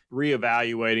people,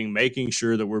 reevaluating, making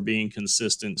sure that we're being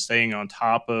consistent, staying on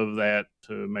top of that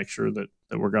to make sure that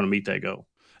we're going to meet that goal.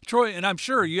 Troy, and I'm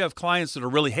sure you have clients that are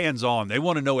really hands-on. They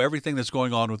want to know everything that's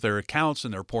going on with their accounts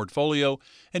and their portfolio.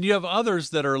 And you have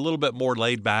others that are a little bit more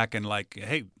laid back and like,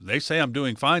 hey, they say I'm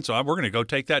doing fine, so we're going to go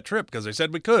take that trip because they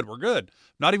said we could. We're good.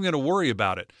 Not even going to worry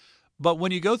about it. But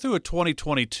when you go through a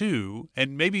 2022,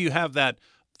 and maybe you have that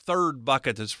third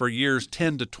bucket that's for years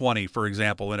 10 to 20, for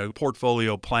example, in a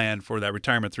portfolio plan for that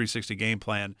Retirement 360 game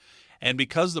plan, and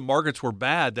because the markets were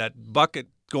bad, that bucket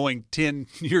going 10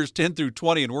 through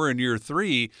 20, and we're in year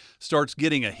 3, starts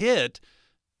getting a hit,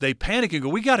 they panic and go,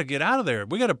 we got to get out of there.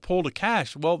 We got to pull to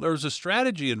cash. Well, there's a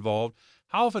strategy involved.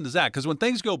 How often is that? Because when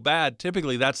things go bad,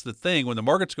 typically that's the thing. When the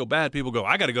markets go bad, people go,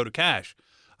 I got to go to cash.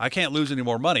 I can't lose any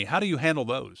more money. How do you handle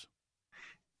those?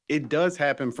 It does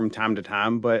happen from time to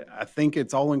time, but I think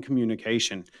it's all in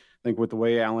communication. I think with the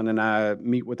way Alan and I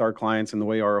meet with our clients and the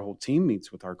way our whole team meets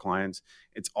with our clients,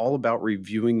 it's all about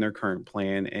reviewing their current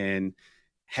plan and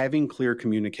having clear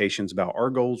communications about our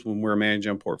goals when we're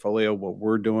managing a portfolio, what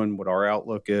we're doing, what our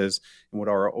outlook is, and what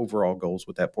our overall goals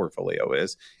with that portfolio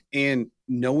is. And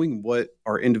knowing what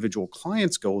our individual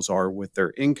clients' goals are with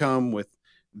their income, with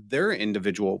their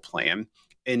individual plan,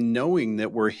 And knowing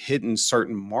that we're hitting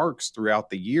certain marks throughout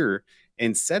the year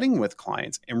and setting with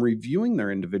clients and reviewing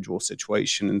their individual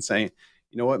situation and saying,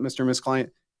 you know what, Mr. and Miss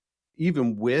Client,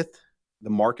 even with the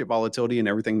market volatility and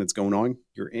everything that's going on,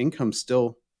 your income's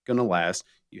still going to last.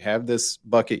 You have this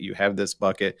bucket, you have this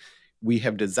bucket. We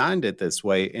have designed it this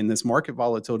way, and this market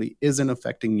volatility isn't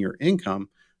affecting your income.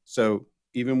 So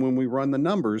even when we run the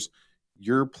numbers,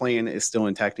 your plan is still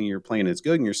intact and your plan is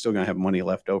good, and you're still going to have money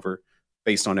left over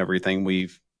based on everything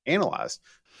we've analyzed.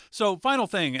 So final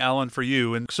thing, Alan, for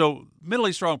you. And so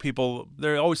mentally strong people,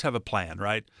 they always have a plan,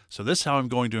 right? So this is how I'm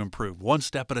going to improve, one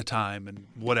step at a time, and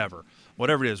whatever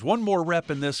it is. One more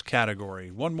rep in this category,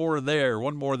 one more there,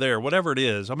 whatever it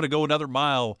is. I'm going to go another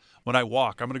mile when I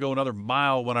walk. I'm going to go another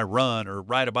mile when I run or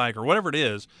ride a bike or whatever it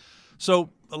is.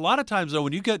 So a lot of times, though,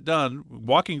 when you get done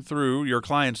walking through your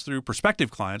clients, through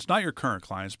prospective clients, not your current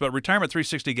clients, but Retirement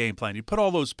 360 game plan, you put all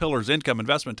those pillars, income,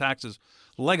 investment, taxes,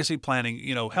 legacy planning,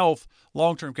 health,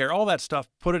 long-term care, all that stuff,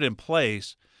 put it in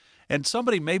place. And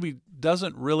somebody maybe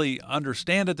doesn't really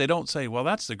understand it. They don't say, well,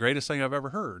 that's the greatest thing I've ever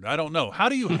heard. I don't know. How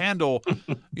do you handle,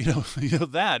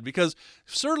 that? Because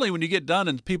certainly when you get done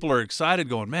and people are excited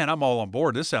going, man, I'm all on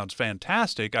board. This sounds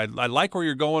fantastic. I like where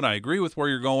you're going. I agree with where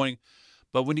you're going.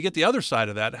 But when you get the other side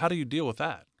of that, how do you deal with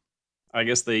that? I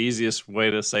guess the easiest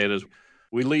way to say it is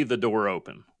we leave the door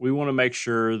open. We want to make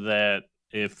sure that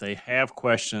if they have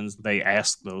questions, they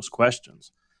ask those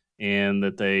questions and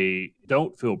that they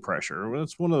don't feel pressure.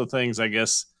 That's one of the things, I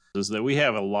guess, is that we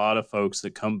have a lot of folks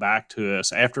that come back to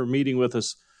us after meeting with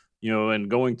us, and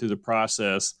going through the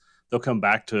process. They'll come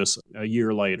back to us a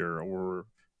year later or,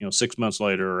 6 months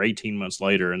later or 18 months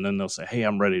later, and then they'll say, hey,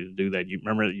 I'm ready to do that. You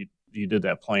remember that you did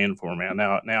that plan for me.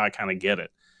 Now I kind of get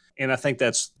it. And I think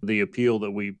that's the appeal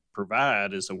that we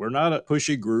provide, is that we're not a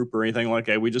pushy group or anything like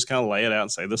that. We just kind of lay it out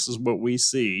and say, this is what we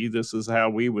see. This is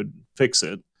how we would fix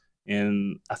it.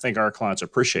 And I think our clients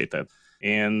appreciate that.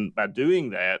 And by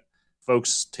doing that,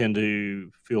 folks tend to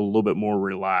feel a little bit more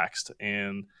relaxed.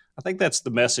 And I think that's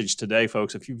the message today,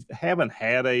 folks. If you haven't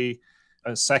had a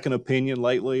second opinion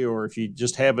lately, or if you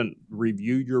just haven't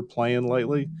reviewed your plan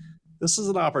lately, this is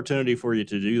an opportunity for you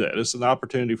to do that. It's an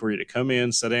opportunity for you to come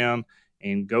in, sit down,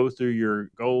 and go through your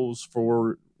goals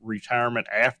for retirement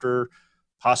after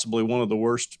possibly one of the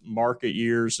worst market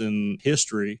years in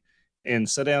history, and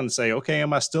sit down and say, okay,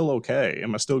 am I still okay?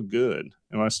 Am I still good?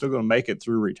 Am I still going to make it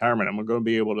through retirement? Am I going to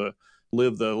be able to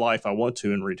live the life I want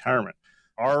to in retirement?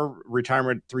 Our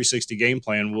Retirement 360 game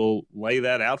plan will lay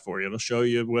that out for you. It'll show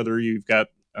you whether you've got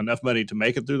enough money to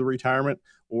make it through the retirement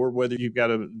or whether you've got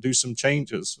to do some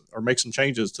changes or make some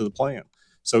changes to the plan.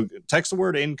 So text the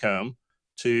word income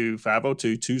to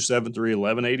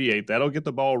 502-273-1188. That'll get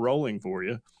the ball rolling for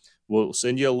you. We'll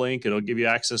send you a link. It'll give you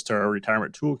access to our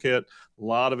retirement toolkit, a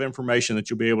lot of information that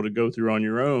you'll be able to go through on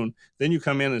your own. Then you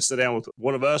come in and sit down with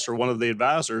one of us or one of the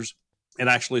advisors and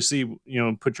actually see,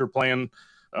 put your plan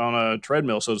on a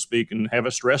treadmill, so to speak, and have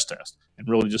a stress test and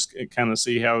really just kind of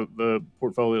see how the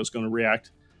portfolio is going to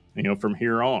react, from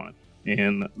here on.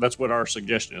 And that's what our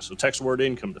suggestion is. So text the word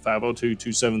income to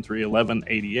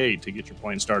 502-273-1188 to get your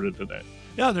plan started today.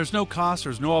 Yeah, there's no cost,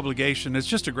 there's no obligation. It's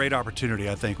just a great opportunity,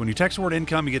 I think. When you text the word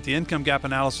income, you get the income gap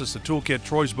analysis, the toolkit,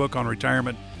 Troy's book on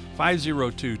retirement,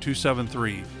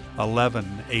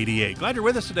 502-273-1188. Glad you're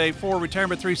with us today for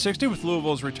Retirement 360 with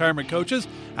Louisville's retirement coaches,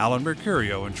 Alan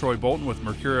Mercurio and Troy Bolton with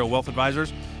Mercurio Wealth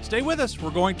Advisors. Stay with us.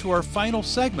 We're going to our final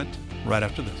segment right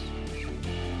after this.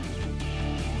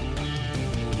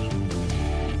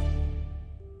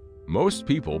 Most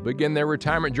people begin their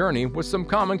retirement journey with some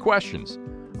common questions.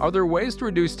 Are there ways to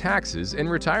reduce taxes in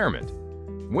retirement?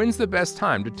 When's the best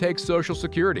time to take Social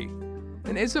Security?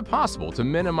 And is it possible to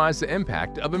minimize the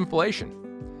impact of inflation?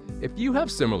 If you have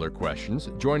similar questions,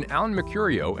 join Alan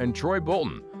Mercurio and Troy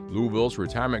Bolton, Louisville's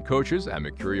retirement coaches at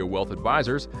Mercurio Wealth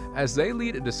Advisors, as they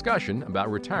lead a discussion about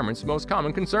retirement's most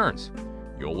common concerns.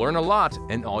 You'll learn a lot,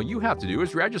 and all you have to do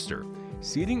is register.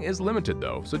 Seating is limited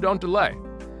though, so don't delay.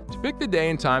 To pick the day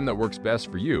and time that works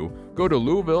best for you, go to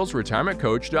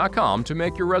Louisville'sRetirementCoach.com to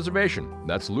make your reservation.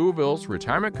 That's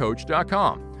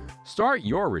Louisville'sRetirementCoach.com. Start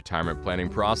your retirement planning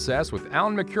process with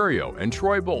Alan Mercurio and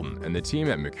Troy Bolton and the team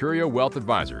at Mercurio Wealth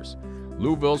Advisors.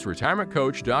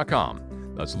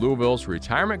 Louisville'sRetirementCoach.com. That's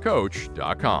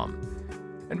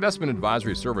Louisville'sRetirementCoach.com. Investment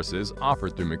advisory services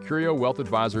offered through Mercurio Wealth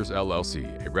Advisors,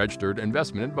 LLC, a registered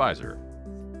investment advisor.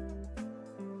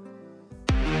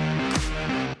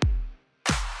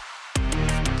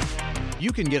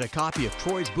 You can get a copy of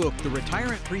Troy's book, The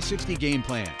Retirement 360 Game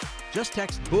Plan. Just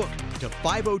text BOOK to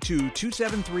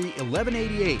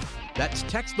 502-273-1188. That's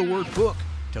text the word BOOK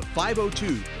to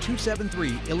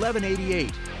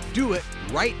 502-273-1188. Do it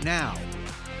right now.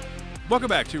 Welcome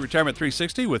back to Retirement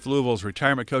 360 with Louisville's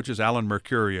retirement coaches Alan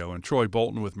Mercurio and Troy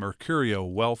Bolton with Mercurio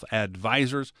Wealth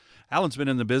Advisors. Alan's been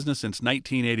in the business since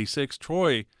 1986.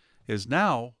 Troy is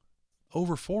now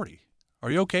over 40. Are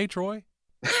you okay, Troy?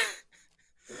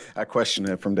 I question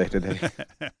it from day to day.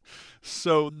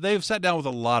 So they've sat down with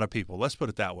a lot of people, let's put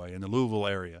it that way, in the Louisville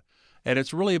area. And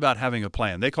it's really about having a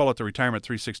plan. They call it the Retirement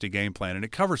 360 Game Plan, and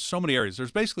it covers so many areas.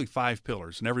 There's basically 5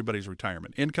 pillars in everybody's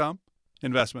retirement: income,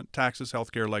 investment, taxes,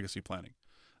 healthcare, legacy planning.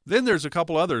 Then there's a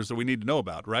couple others that we need to know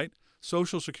about, right?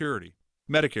 Social Security,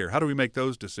 Medicare. How do we make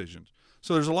those decisions?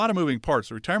 So there's a lot of moving parts.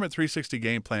 The Retirement 360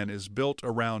 Game Plan is built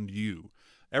around you.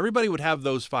 Everybody would have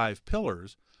those 5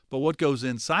 pillars, but what goes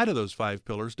inside of those 5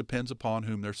 pillars depends upon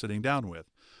whom they're sitting down with.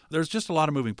 There's just a lot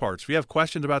of moving parts. If you have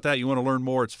questions about that, you want to learn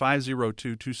more, it's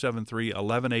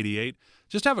 502-273-1188.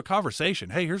 Just have a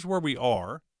conversation. Hey, here's where we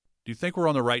are. Do you think we're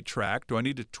on the right track? Do I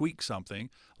need to tweak something?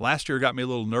 Last year got me a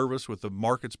little nervous with the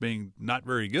markets being not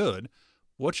very good.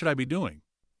 What should I be doing?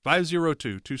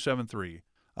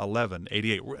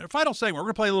 502-273-1188. Final segment, we're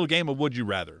going to play a little game of Would You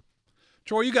Rather.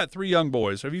 Troy, you got 3 young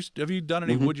boys. Have you done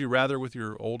any Would You Rather with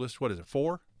your oldest? What is it,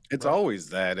 4? It's always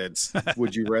that. It's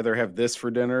would you rather have this for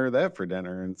dinner or that for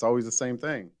dinner? And it's always the same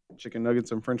thing: chicken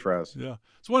nuggets and French fries. Yeah.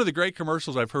 It's one of the great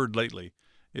commercials I've heard lately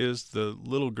is the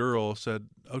little girl said,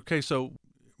 okay, so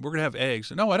we're going to have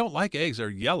eggs. No, I don't like eggs. They're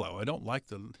yellow. I don't like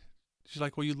the. She's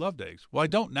like, well, you loved eggs. Well, I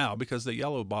don't now because the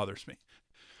yellow bothers me.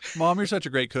 Mom, you're such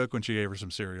a great cook, when she gave her some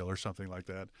cereal or something like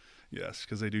that. Yes,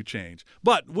 because they do change.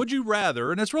 But would you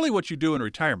rather, and it's really what you do in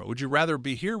retirement, would you rather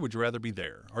be here? Would you rather be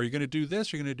there? Are you going to do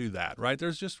this? Or are you going to do that, right?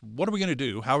 There's just, what are we going to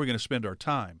do? How are we going to spend our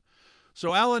time?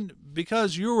 So, Alan,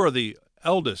 because you are the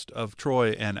eldest of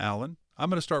Troy and Alan, I'm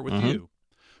going to start with you.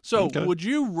 So would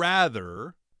you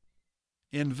rather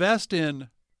invest in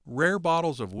rare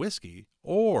bottles of whiskey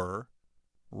or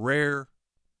rare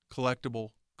collectible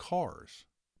cars?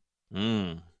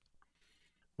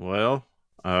 Well,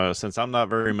 since I'm not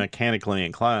very mechanically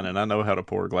inclined and I know how to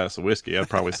pour a glass of whiskey, I'd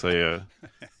probably say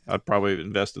I'd probably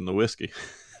invest in the whiskey.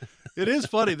 It is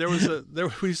funny.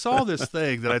 We saw this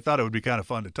thing that I thought it would be kind of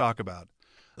fun to talk about.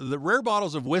 The rare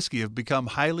bottles of whiskey have become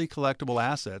highly collectible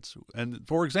assets. And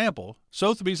for example,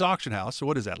 Sotheby's auction house, so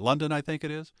what is that, London, I think it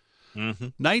is?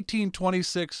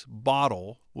 1926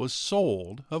 bottle was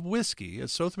sold of whiskey at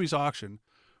Sotheby's auction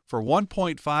for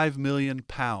 1.5 million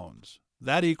pounds.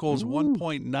 That equals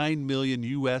 1.9 million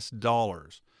US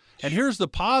dollars. And here's the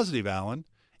positive, Alan.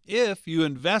 If you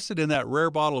invested in that rare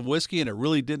bottle of whiskey and it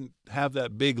really didn't have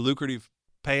that big lucrative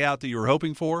payout that you were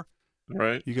hoping for,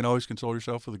 right, you can always console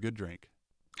yourself with a good drink.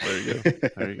 There you go.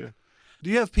 There you go. Do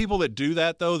you have people that do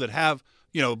that, though, that have,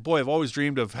 boy, I've always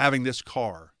dreamed of having this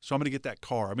car, so I'm going to get that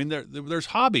car. I mean, there's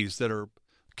hobbies that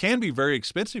can be very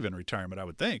expensive in retirement, I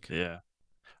would think. Yeah.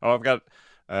 Oh, I've got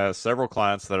several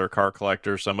clients that are car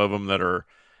collectors, some of them that are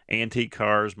antique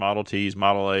cars, Model Ts,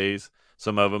 Model As,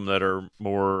 some of them that are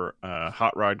more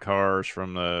hot rod cars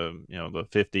from the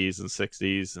 50s and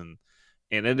 60s, and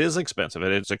it is expensive.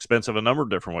 It's expensive a number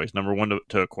of different ways. Number one,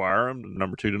 to acquire them.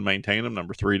 Number two, to maintain them.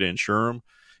 Number three, to insure them.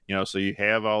 So you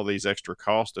have all these extra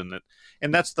costs, and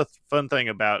that's the fun thing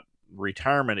about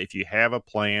retirement. If you have a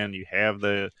plan, you have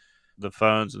the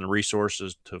funds and the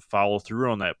resources to follow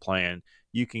through on that plan,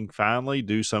 you can finally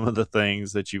do some of the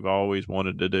things that you've always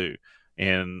wanted to do.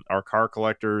 And our car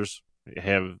collectors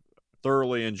have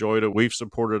thoroughly enjoyed it. We've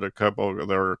supported a couple of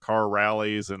their car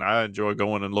rallies, and I enjoy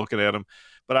going and looking at them.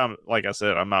 But like I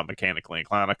said, I'm not mechanically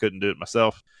inclined. I couldn't do it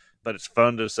myself. But it's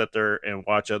fun to sit there and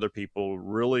watch other people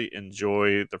really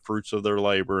enjoy the fruits of their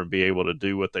labor and be able to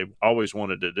do what they've always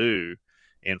wanted to do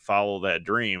and follow that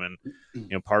dream. And,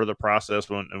 part of the process,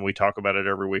 and we talk about it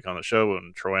every week on the show,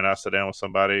 and Troy and I sit down with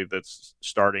somebody that's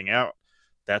starting out,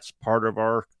 that's part of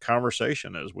our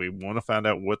conversation, is we want to find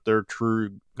out what their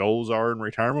true goals are in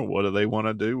retirement. What do they want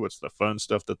to do? What's the fun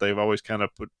stuff that they've always kind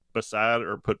of put beside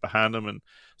or put behind them and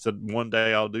said, one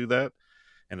day I'll do that.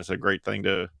 And it's a great thing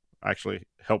to actually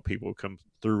help people come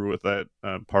through with that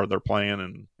part of their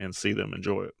plan and see them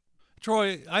enjoy it.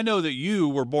 Troy, I know that you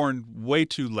were born way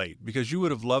too late, because you would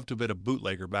have loved to have been a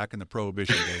bootlegger back in the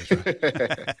Prohibition days,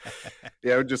 right?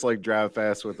 Yeah, I would just drive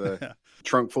fast with a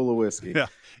trunk full of whiskey. Yeah.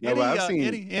 Anything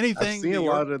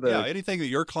that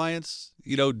your clients,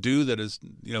 do that is,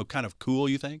 kind of cool,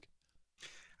 you think?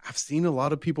 I've seen a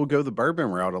lot of people go the bourbon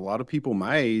route. A lot of people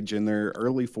my age, in their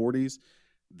early 40s,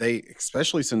 they,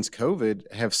 especially since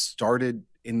COVID, have started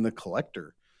in the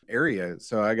collector area.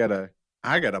 So I got a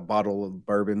bottle of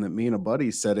bourbon that me and a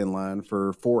buddy set in line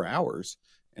for 4 hours,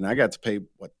 and I got to pay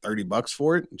 $30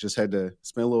 for it. Just had to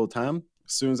spend a little time.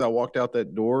 As soon as I walked out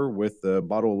that door with the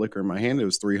bottle of liquor in my hand, it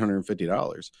was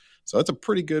 $350. So that's a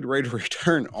pretty good rate of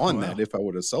return on that if I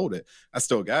would have sold it. I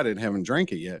still got it and haven't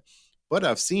drank it yet. But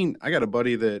I got a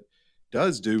buddy that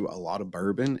does do a lot of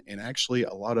bourbon and actually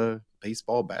a lot of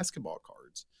baseball, basketball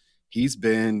cards. He's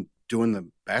been doing the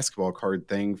basketball card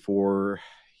thing for,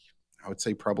 I would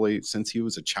say, probably since he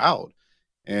was a child.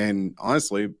 And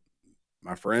honestly,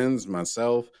 my friends,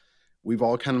 myself, we've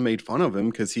all kind of made fun of him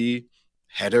because he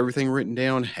had everything written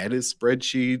down, had his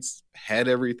spreadsheets, had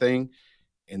everything.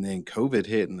 And then COVID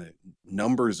hit and the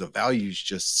numbers of values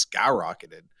just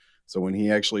skyrocketed. So when he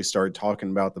actually started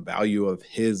talking about the value of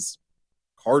his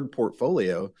card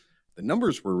portfolio, the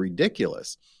numbers were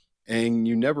ridiculous. And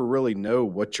you never really know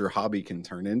what your hobby can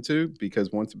turn into,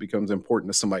 because once it becomes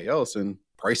important to somebody else and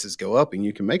prices go up and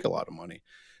you can make a lot of money.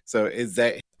 So is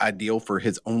that ideal for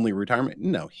his only retirement?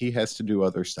 No, he has to do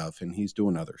other stuff and he's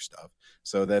doing other stuff.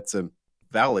 So that's a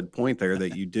valid point there,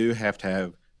 that you do have to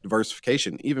have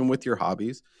diversification, even with your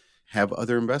hobbies. Have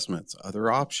other investments,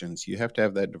 other options. You have to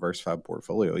have that diversified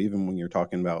portfolio, even when you're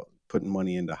talking about putting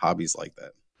money into hobbies like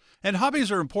that. And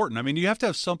hobbies are important. I mean, you have to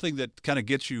have something that kind of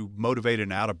gets you motivated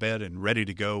and out of bed and ready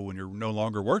to go when you're no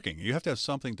longer working. You have to have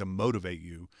something to motivate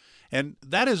you. And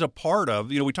that is a part of,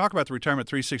 we talk about the Retirement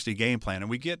 360 game plan, and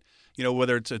we get,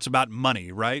 whether it's about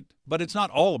money, right? But it's not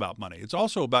all about money. It's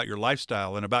also about your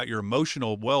lifestyle and about your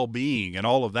emotional well-being and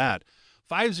all of that.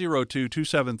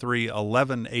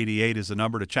 502-273-1188 is the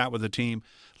number to chat with the team.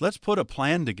 Let's put a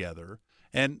plan together.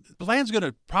 And the plan's going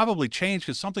to probably change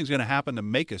because something's going to happen to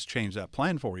make us change that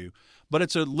plan for you. But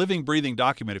it's a living, breathing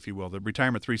document, if you will, the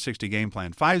Retirement 360 Game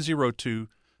Plan,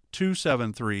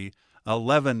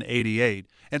 502-273-1188.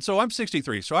 And so I'm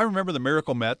 63. So I remember the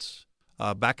Miracle Mets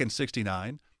back in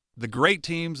 69, the great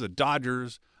teams, the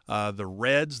Dodgers, the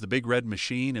Reds, the Big Red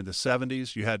Machine in the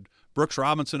 70s. You had Brooks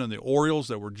Robinson and the Orioles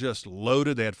that were just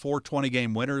loaded. They had 4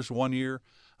 20-game winners one year.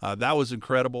 That was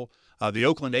incredible. The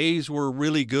Oakland A's were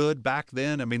really good back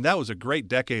then. I mean, that was a great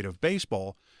decade of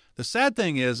baseball. The sad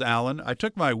thing is, Alan, I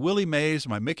took my Willie Mays,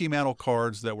 my Mickey Mantle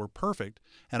cards that were perfect,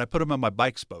 and I put them on my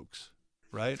bike spokes,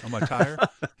 right, on my tire,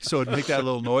 so it'd make that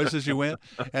little noise as you went.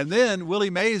 And then Willie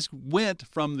Mays went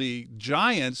from the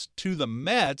Giants to the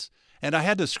Mets, and I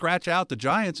had to scratch out the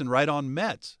Giants and write on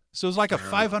Mets. So it was like a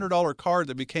 $500 card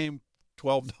that became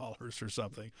 $12 or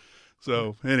something.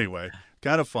 So anyway,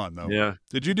 kind of fun though. Yeah.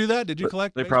 Did you do that? Did you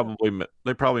collect? They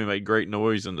probably made great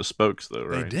noise in the spokes though,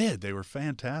 right? They did. They were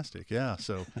fantastic. Yeah.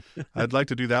 So I'd like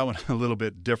to do that one a little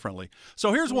bit differently.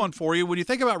 So here's one for you. When you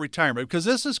think about retirement, because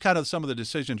this is kind of some of the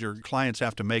decisions your clients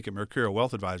have to make at Mercurio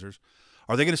Wealth Advisors.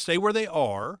 Are they going to stay where they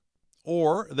are,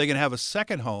 or are they going to have a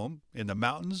second home in the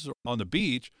mountains or on the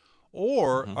beach,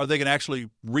 or are they going to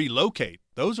actually relocate?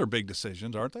 Those are big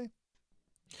decisions, aren't they?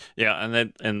 Yeah,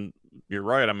 and you're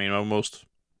right. I mean,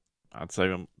 I'd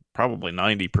say probably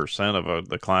 90% of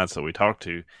the clients that we talk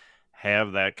to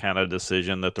have that kind of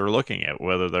decision that they're looking at,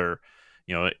 whether they're,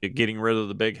 getting rid of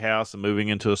the big house and moving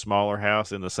into a smaller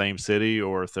house in the same city,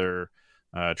 or if they're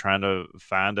trying to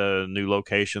find a new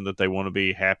location that they want to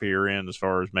be happier in as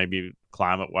far as maybe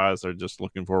climate-wise. They're just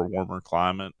looking for a warmer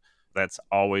climate. That's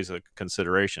always a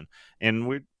consideration.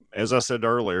 And as I said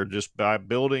earlier, just by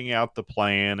building out the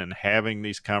plan and having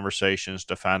these conversations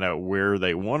to find out where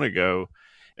they want to go,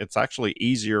 it's actually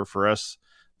easier for us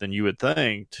than you would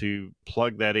think to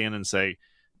plug that in and say,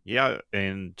 yeah,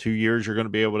 in 2 years, you're going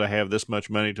to be able to have this much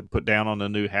money to put down on the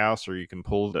new house, or you can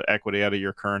pull the equity out of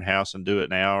your current house and do it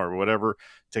now, or whatever,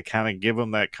 to kind of give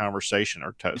them that conversation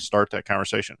or to start that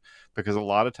conversation. Because a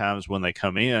lot of times when they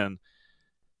come in,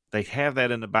 they have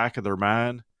that in the back of their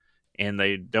mind, and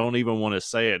they don't even want to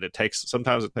say it.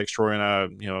 Sometimes it takes Troy and I,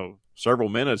 several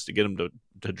minutes to get them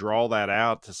to draw that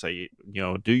out, to say,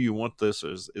 do you want this?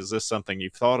 Is this something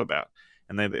you've thought about?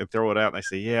 And they throw it out and they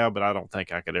say, yeah, but I don't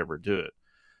think I could ever do it.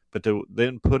 But to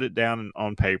then put it down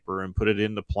on paper and put it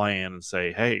in the plan and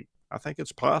say, hey, I think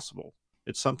it's possible.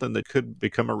 It's something that could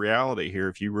become a reality here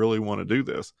if you really want to do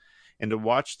this. And to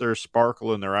watch their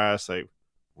sparkle in their eyes say,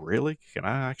 really? Can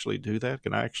I actually do that?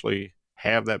 Can I actually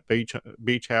have that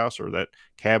beach house or that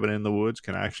cabin in the woods?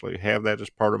 Can I actually have that as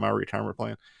part of my retirement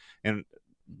plan? And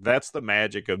that's the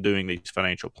magic of doing these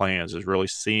financial plans, is really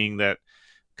seeing that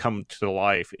come to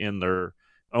life in their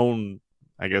own,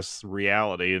 I guess,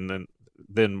 reality, and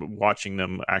then watching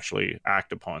them actually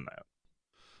act upon that.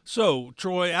 So,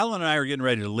 Troy, Alan and I are getting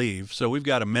ready to leave, so we've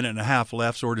got a minute and a half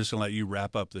left, so we're just going to let you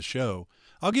wrap up the show.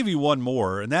 I'll give you one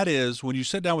more, and that is when you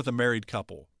sit down with a married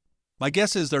couple. My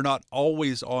guess is they're not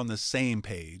always on the same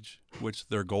page, which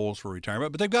their goals for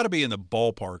retirement, but they've got to be in the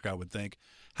ballpark, I would think.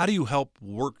 How do you help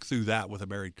work through that with a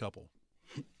married couple?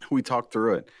 We talk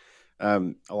through it.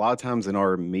 A lot of times in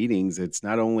our meetings,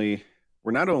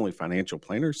 we're not only financial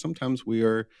planners, sometimes we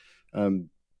are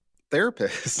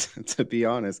therapists, to be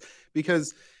honest,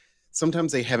 because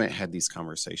sometimes they haven't had these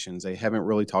conversations. They haven't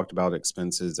really talked about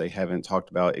expenses. They haven't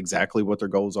talked about exactly what their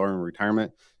goals are in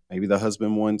retirement. Maybe the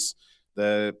husband wants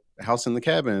the house in the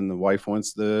cabin, the wife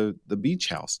wants the beach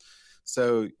house.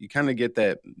 So you kind of get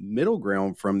that middle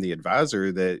ground from the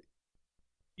advisor that,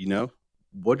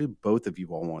 what do both of you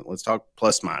all want? Let's talk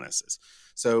plus minuses.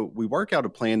 So we work out a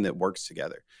plan that works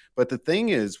together. But the thing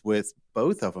is, with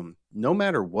both of them, no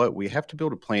matter what, we have to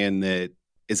build a plan that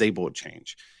is able to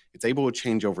change. It's able to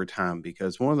change over time,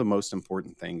 because one of the most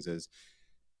important things is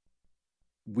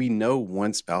we know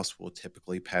one spouse will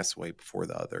typically pass away before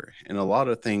the other. And a lot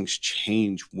of things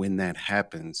change when that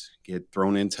happens, get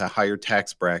thrown into a higher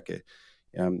tax bracket.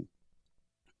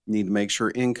 Need to make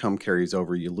sure income carries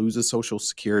over. You lose a Social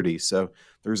Security. So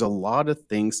there's a lot of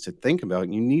things to think about.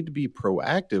 And you need to be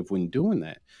proactive when doing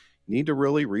that. You need to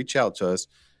really reach out to us,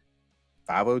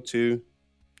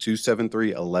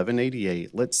 502-273-1188.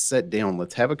 Let's sit down.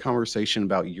 Let's have a conversation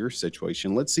about your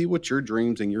situation. Let's see what your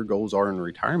dreams and your goals are in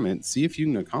retirement. See if you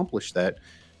can accomplish that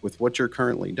with what you're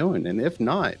currently doing. And if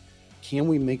not, can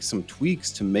we make some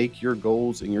tweaks to make your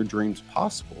goals and your dreams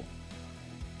possible?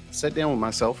 Sit down with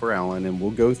myself or Alan, and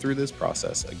we'll go through this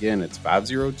process. Again, it's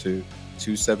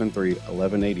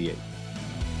 502-273-1188.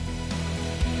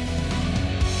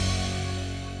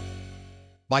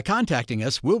 By contacting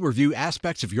us, we'll review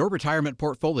aspects of your retirement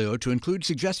portfolio to include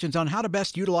suggestions on how to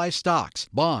best utilize stocks,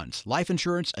 bonds, life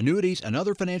insurance, annuities, and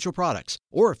other financial products,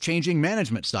 or if changing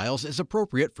management styles is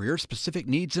appropriate for your specific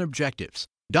needs and objectives.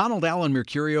 Donald Allen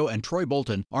Mercurio and Troy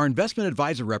Bolton are investment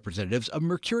advisor representatives of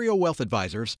Mercurio Wealth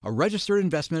Advisors, a registered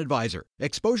investment advisor.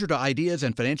 Exposure to ideas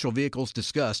and financial vehicles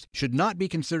discussed should not be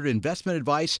considered investment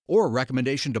advice or a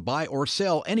recommendation to buy or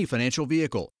sell any financial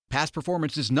vehicle. Past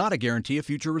performance is not a guarantee of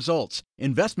future results.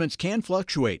 Investments can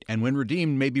fluctuate and when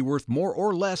redeemed may be worth more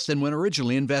or less than when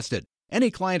originally invested. Any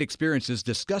client experiences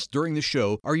discussed during the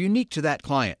show are unique to that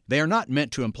client. They are not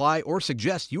meant to imply or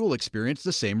suggest you will experience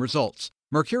the same results.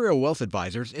 Mercurio Wealth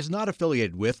Advisors is not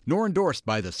affiliated with nor endorsed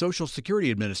by the Social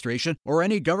Security Administration or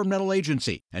any governmental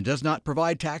agency and does not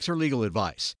provide tax or legal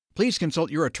advice. Please consult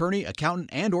your attorney, accountant,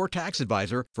 and/or tax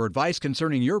advisor for advice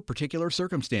concerning your particular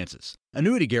circumstances.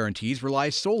 Annuity guarantees rely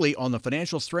solely on the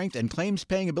financial strength and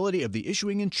claims-paying ability of the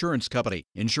issuing insurance company.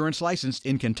 Insurance licensed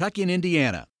in Kentucky and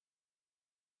Indiana.